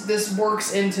 And this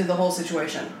works into the whole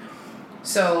situation.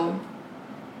 So,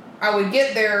 I would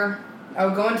get there. I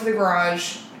would go into the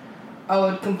garage. I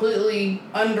would completely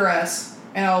undress.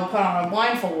 And I would put on a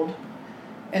blindfold.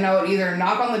 And I would either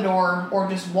knock on the door or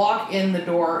just walk in the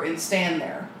door and stand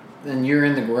there. And you're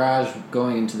in the garage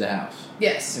going into the house.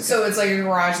 Yes. Okay. So it's like a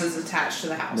garage that's attached to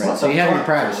the house. Right. So you have your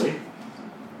privacy.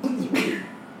 Weird.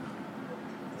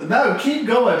 No, keep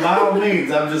going. By all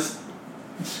means, I'm just.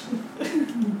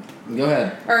 Go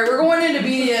ahead. All right, we're going into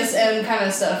BDSM kind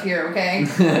of stuff here, okay?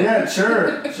 Yeah,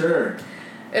 sure.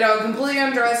 And I would completely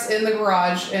undress in the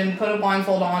garage and put a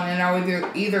blindfold on, and I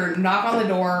would either knock on the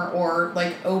door or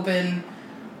like open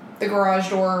the garage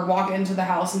door, walk into the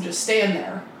house, and just stand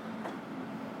there.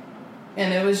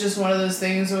 And it was just one of those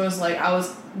things. It was like I was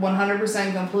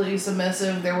 100% completely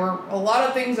submissive. There were a lot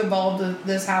of things involved.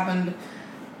 This happened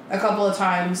a couple of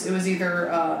times. It was either,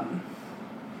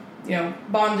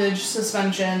 bondage,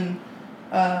 suspension,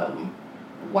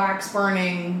 wax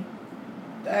burning.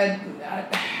 I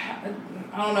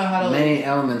don't know how to. Many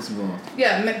elements involved.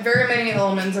 Yeah, very many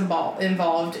elements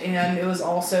involved, and it was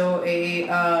also a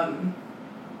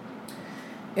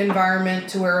environment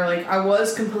to where like I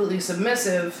was completely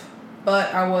submissive,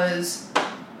 but I was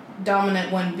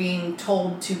dominant when being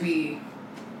told to be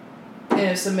in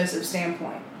a submissive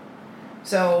standpoint.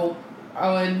 So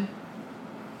I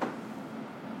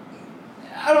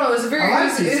don't know. It was a very. I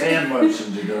like these hand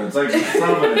motions you're doing. It's like you're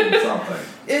summoning something.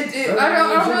 I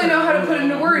don't really know how to put it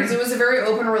into words. It was a very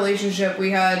open relationship.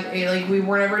 We had we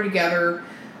were never together,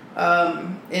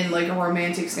 in like a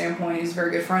romantic standpoint. He's a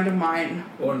very good friend of mine.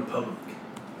 Or in public.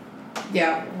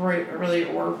 Yeah, really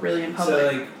in public.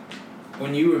 So like,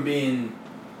 when you were being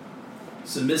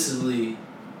submissively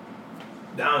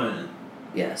dominant,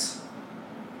 Yes.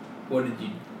 what did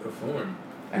you perform?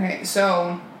 Okay,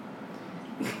 so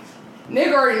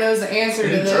Nick already knows the answer to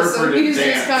this, so Interpretive he's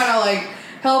dance. just kind of like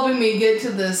helping me get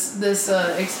to this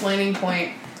explaining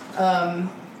point. I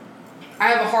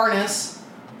have a harness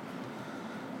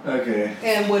Okay.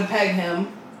 and would peg him.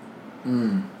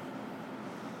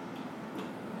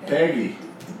 Peggy.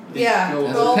 Yeah, As a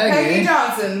well, Peggy, Peggy eh?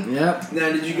 Johnson. Yep.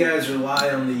 Now, did you guys rely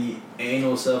on the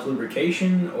anal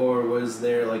self-lubrication, or was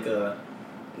there like a...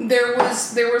 There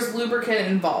was lubricant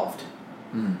involved.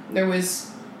 There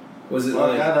was. Was it Fuck,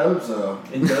 like I hope so.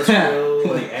 industrial,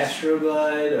 like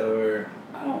Astroglide, or...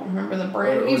 I don't remember the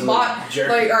brand. Or He was it bought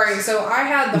Jerkins? all right. So I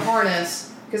had the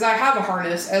harness because I have a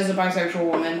harness as a bisexual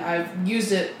woman. I've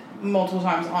used it multiple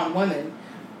times on women.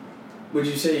 Would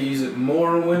you say you use it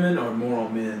more on women or more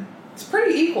on men? It's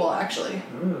pretty equal, actually.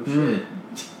 Oh, shit.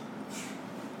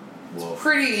 Well,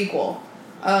 Pretty equal.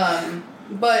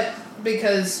 But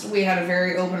because we had a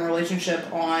very open relationship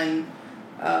on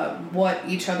what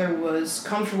each other was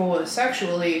comfortable with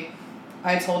sexually,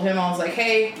 I told him, I was like,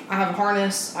 hey, I have a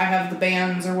harness, I have the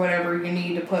bands or whatever you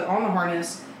need to put on the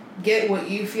harness. Get what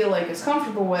you feel like is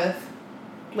comfortable with,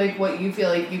 like what you feel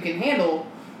like you can handle.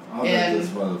 I bet this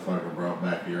motherfucker brought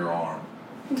back your arm.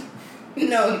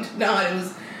 No, he did not.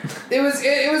 It was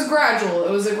gradual.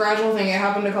 It was a gradual thing. It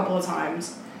happened a couple of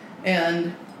times.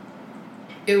 And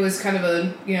it was kind of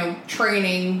a,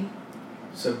 training.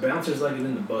 So bouncers like it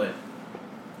in the butt.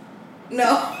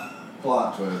 No.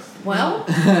 Plot twist. Well,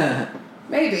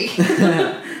 maybe.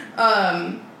 That's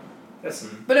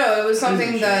some... But no, it was something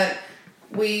Crazy that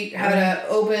we had an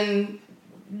open,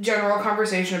 general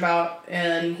conversation about,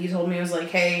 and he told me, he was like,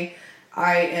 hey,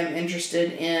 I am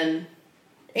interested in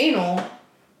anal,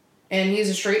 and he's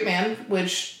a straight man,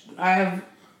 which I have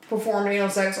performed anal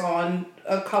sex on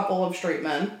a couple of straight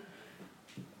men.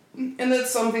 And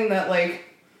that's something that, like,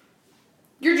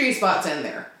 your G-spot's in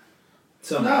there.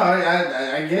 So No,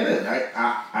 I get it.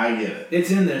 I get it.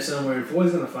 it's in there somewhere.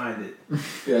 Boy's gonna find it.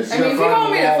 Yeah, she's I mean, if you gonna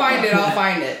want me find the to find it, walnut. I'll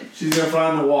find it. She's gonna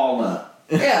find the walnut.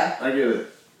 Yeah. I get it.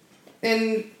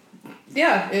 And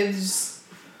yeah,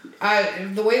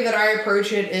 the way that I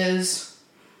approach it is,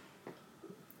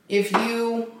 if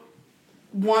you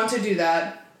want to do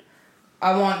that,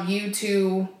 I want you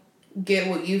to get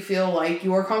what you feel like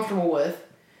you are comfortable with.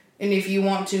 And if you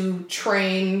want to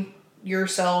train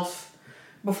yourself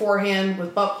beforehand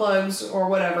with butt plugs or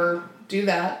whatever, do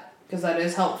that, because that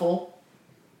is helpful.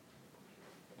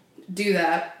 Do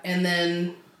that, and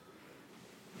then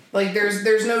like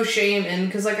there's no shame in,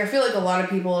 because like I feel like a lot of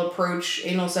people approach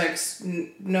anal sex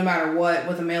no matter what,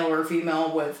 with a male or a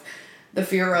female, with the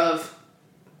fear of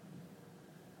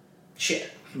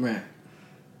shit. Right.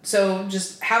 So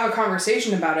just have a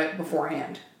conversation about it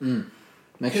beforehand. Make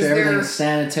 'Cause sure everything's they're-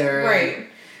 sanitary. Right.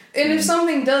 And if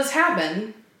something does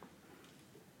happen,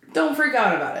 don't freak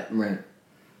out about it. Right.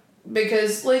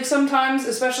 Because, like, sometimes,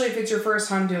 especially if it's your first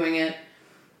time doing it,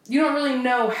 you don't really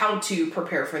know how to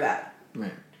prepare for that.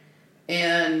 Right.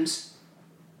 And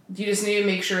you just need to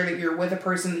make sure that you're with a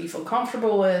person that you feel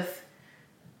comfortable with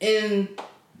in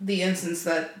the instance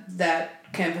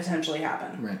that can potentially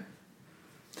happen. Right.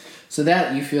 So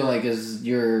that you feel like is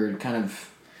your kind of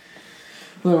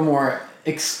little more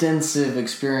extensive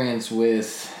experience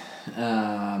with,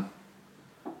 not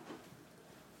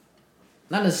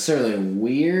necessarily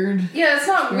weird. Yeah, it's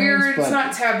not experience, weird, it's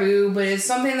not taboo, but it's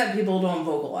something that people don't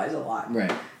vocalize a lot.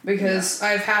 Right. Because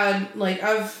I have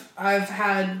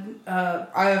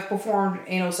performed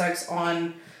anal sex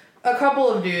on a couple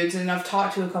of dudes, and I've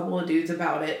talked to a couple of dudes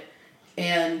about it,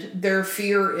 and their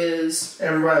fear is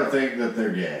Everybody think that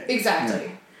they're gay.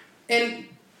 exactly, and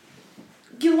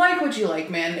you like what you like,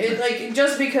 man. It like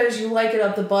just because you like it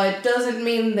up the butt doesn't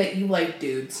mean that you like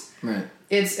dudes. Right.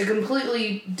 It's a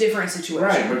completely different situation.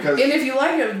 Right, because and if you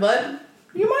like it up the butt,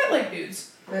 you might like dudes.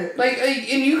 Like,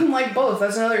 and you can like both.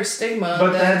 That's another stigma.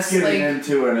 But that's getting like,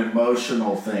 into an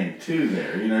emotional thing too.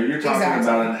 There, you know, you're talking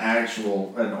about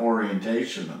an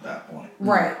orientation at that point.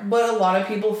 right. But a lot of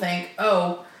people think,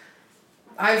 oh,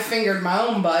 I've fingered my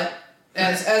own butt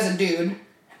as a dude,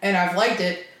 and I've liked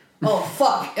it. Oh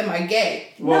fuck, am I gay?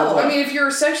 Well, no, I mean if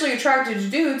you're sexually attracted to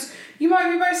dudes, you might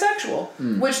be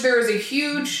bisexual. Which there is a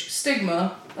huge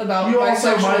stigma about You bisexual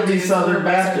also might be dudes Southern over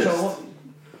Baptist. bisexual.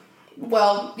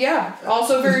 Well, yeah,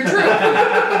 also very true.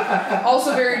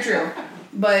 Also very true.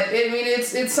 But I mean,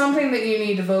 it's something that you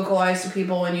need to vocalize to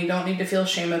people, and you don't need to feel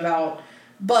shame about.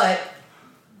 But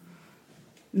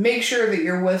make sure that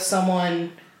you're with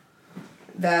someone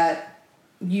that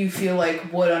you feel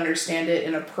like would understand it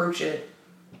and approach it.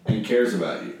 And cares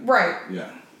about you. Right.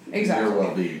 Yeah. Exactly. Your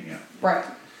well-being. Yeah. Right.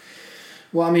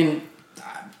 Well, I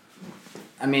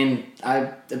mean, I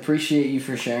appreciate you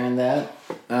for sharing that.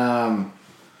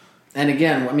 And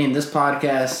again, I mean, this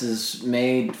podcast is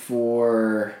made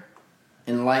for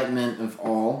enlightenment of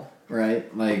all,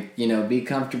 right? Like, you know, be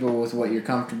comfortable with what you're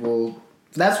comfortable.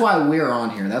 That's why we're on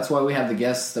here. That's why we have the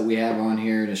guests that we have on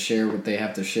here to share what they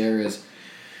have to share. Is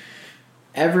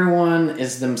everyone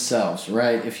is themselves,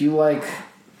 right? If you like,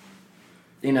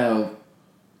 you know,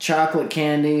 chocolate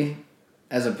candy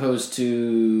as opposed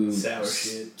to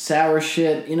sour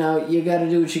shit, you know, you got to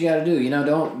do what you got to do. You know,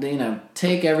 don't, you know,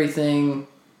 take everything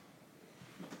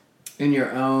in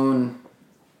your own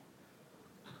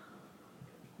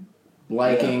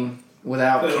liking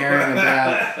without caring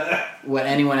about what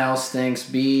anyone else thinks.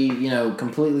 Be, you know,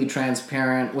 completely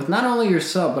transparent with not only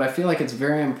yourself, but I feel like it's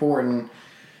very important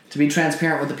to be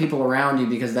transparent with the people around you,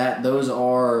 because those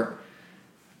are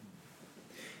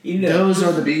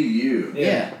the be you.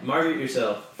 Yeah. Market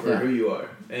yourself for Yeah. who you are,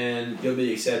 and you'll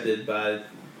be accepted by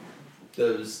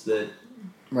those that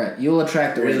right. You'll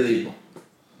attract the right really, people.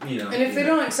 you know. And if they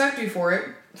don't accept you for it,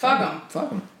 fuck them. Fuck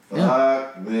them.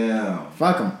 Fuck them.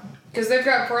 Fuck them. Because they've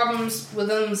got problems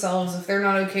within themselves if they're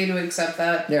not okay to accept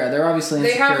that. Yeah, they're obviously They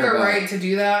insecure have their about right to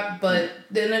do that, but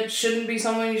then it shouldn't be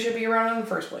someone you should be around in the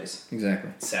first place.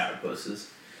 Exactly. Sourpusses.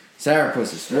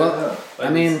 Sourpusses. Well, Like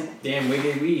I mean, this damn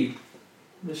wicked weed.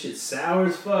 This shit's sour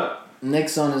as fuck.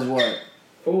 Nick's on his what?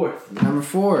 4th. Number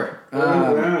 4.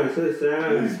 It's so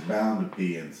sour. He's bound to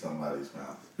pee in somebody's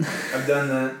mouth. I've done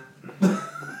that.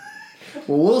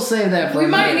 Well, we'll save that for We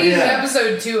might need Yeah. an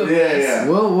episode 2 of Yeah, this. yeah.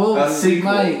 We'll A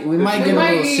sequel. we might get a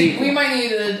little sequel. We might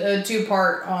need a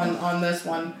 2-part on this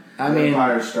one. I mean,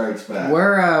 Empire Strikes Back.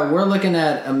 we're looking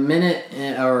at an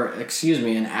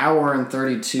hour and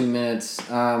 32 minutes.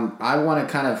 I want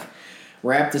to kind of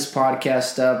wrap this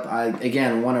podcast up. I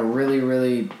again want to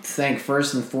really thank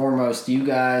first and foremost you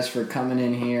guys for coming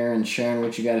in here and sharing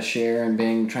what you got to share and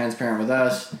being transparent with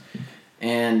us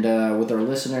and with our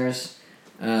listeners.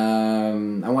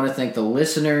 I want to thank the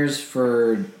listeners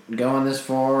for going this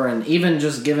far and even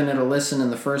just giving it a listen in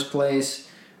the first place.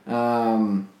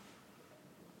 I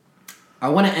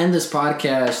want to end this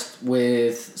podcast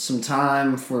with some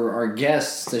time for our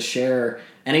guests to share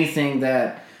anything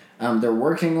that they're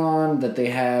working on, that they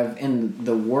have in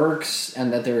the works,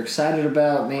 and that they're excited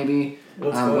about maybe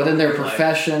within their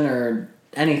profession or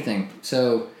anything.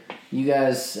 So you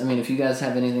guys, I mean, if you guys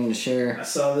have anything to share. I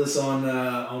saw this on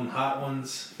Hot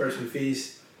Ones, Freshman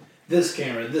Feast. This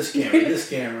camera, this camera, this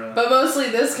camera. But mostly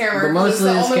this camera. But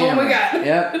mostly it's this the only camera. one we got.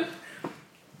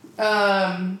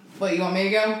 Yep. What, you want me to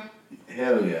go?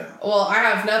 Hell yeah. Well, I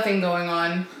have nothing going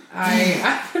on.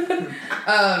 I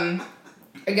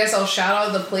guess I'll shout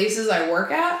out the places I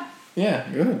work at. Yeah,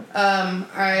 good.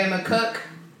 I am a cook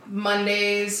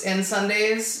Mondays and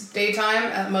Sundays daytime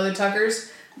at Mother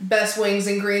Tucker's. Best wings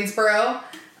in Greensboro.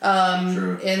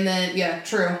 True. And then, yeah,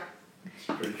 true.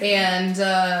 And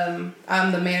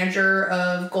I'm the manager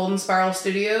of Golden Spiral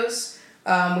Studios.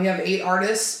 We have 8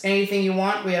 artists. Anything you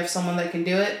want, we have someone that can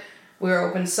do it. We are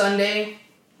open Sunday.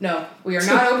 No, we are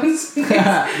not open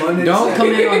Sunday. Don't come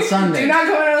in on Sunday. Do not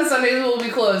come in on Sundays. We'll be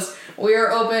closed. We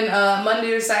are open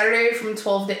Monday to Saturday from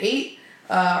 12 to 8.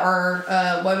 Our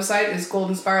website is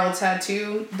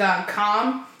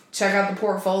goldenspiraltattoo.com. Check out the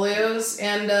portfolios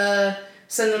and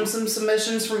send them some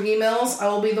submissions from emails. I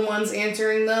will be the ones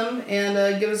answering them,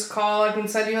 and give us a call. I can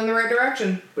send you in the right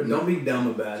direction. But don't be dumb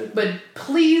about it. But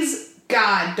please,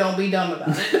 God, don't be dumb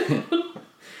about it.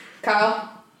 Kyle?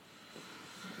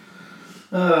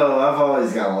 Oh, I've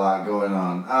always got a lot going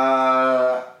on.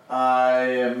 I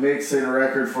am mixing a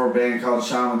record for a band called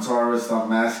Shaman's Harvest on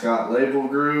Mascot Label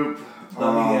Group.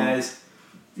 Love you guys.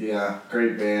 Yeah,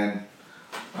 great band.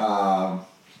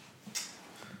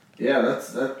 Yeah,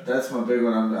 that's my big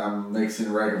one. I'm mixing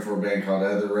a record for a band called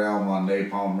Other Realm on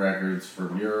Napalm Records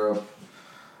from Europe.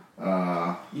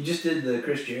 You just did the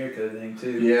Chris Jericho thing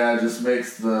too. Yeah, I just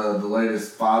mixed the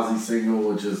latest Fozzy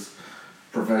single, which is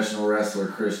professional wrestler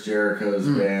Chris Jericho's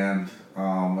band,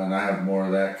 and I have more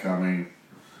of that coming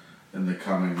in the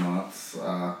coming months.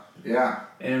 Yeah.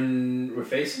 And we're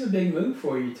facing a big move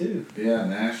for you too. Yeah,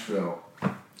 Nashville.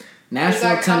 Is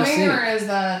that Tennessee. coming or is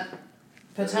that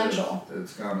potential?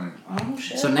 It's coming. Oh,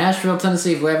 shit. So Nashville,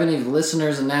 Tennessee. If we have any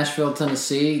listeners in Nashville,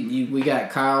 Tennessee, we got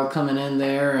Kyle coming in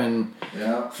there and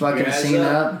fucking Your eyes scene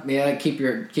up. up. Yeah, keep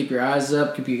your eyes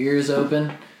up, keep your ears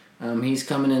open. He's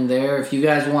coming in there. If you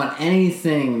guys want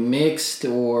anything mixed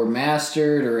or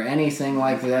mastered or anything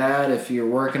like that, if you're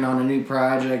working on a new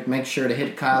project, make sure to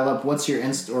hit Kyle up. What's your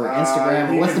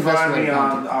Instagram? What's the best way to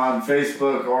contact? On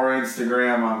Facebook or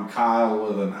Instagram, I'm Kyle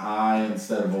with an I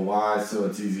instead of a Y, so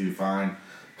it's easy to find.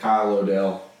 Kyle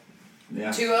Odell.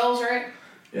 Yeah. 2 L's, right?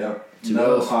 Yep. Two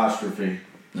No L's. apostrophe.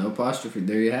 No apostrophe.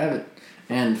 There you have it.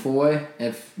 And Foy,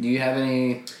 do you have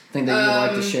anything that you'd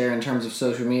like to share in terms of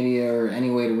social media or any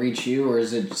way to reach you, or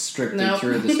is it strictly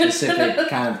through the specific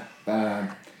kind of?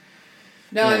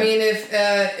 No, Yeah. I mean,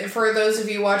 if for those of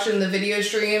you watching the video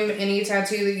stream, any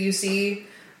tattoo that you see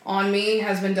on me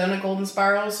has been done at Golden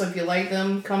Spiral. So if you like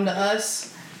them, come to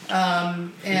us.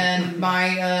 And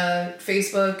my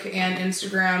Facebook and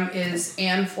Instagram is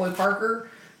Ann Foy Parker.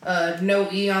 No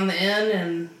E on the end,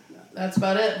 and that's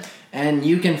about it. And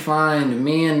you can find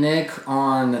me and Nick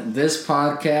on this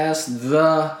podcast,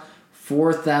 the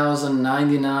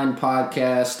 4099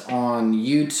 podcast, on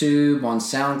YouTube, on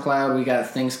SoundCloud. We got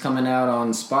things coming out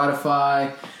on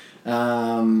Spotify,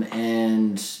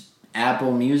 and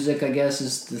Apple Music, I guess,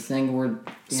 is the thing we're...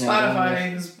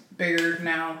 Spotify is bigger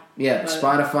now. Yeah, but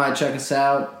Spotify, check us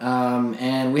out.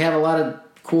 And we have a lot of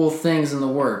cool things in the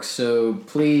works, so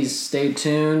please stay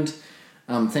tuned.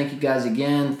 Thank you guys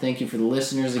again. Thank you for the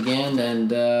listeners again. And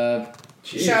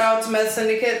shout out to Meth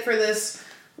Syndicate for this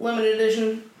limited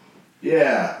edition.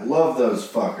 Yeah, love those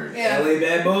fuckers. Yeah. LA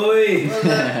bad boy.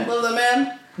 Love the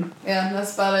man. Yeah,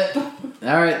 that's about it.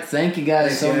 all right, thank you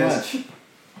guys Thanks, so guys. much.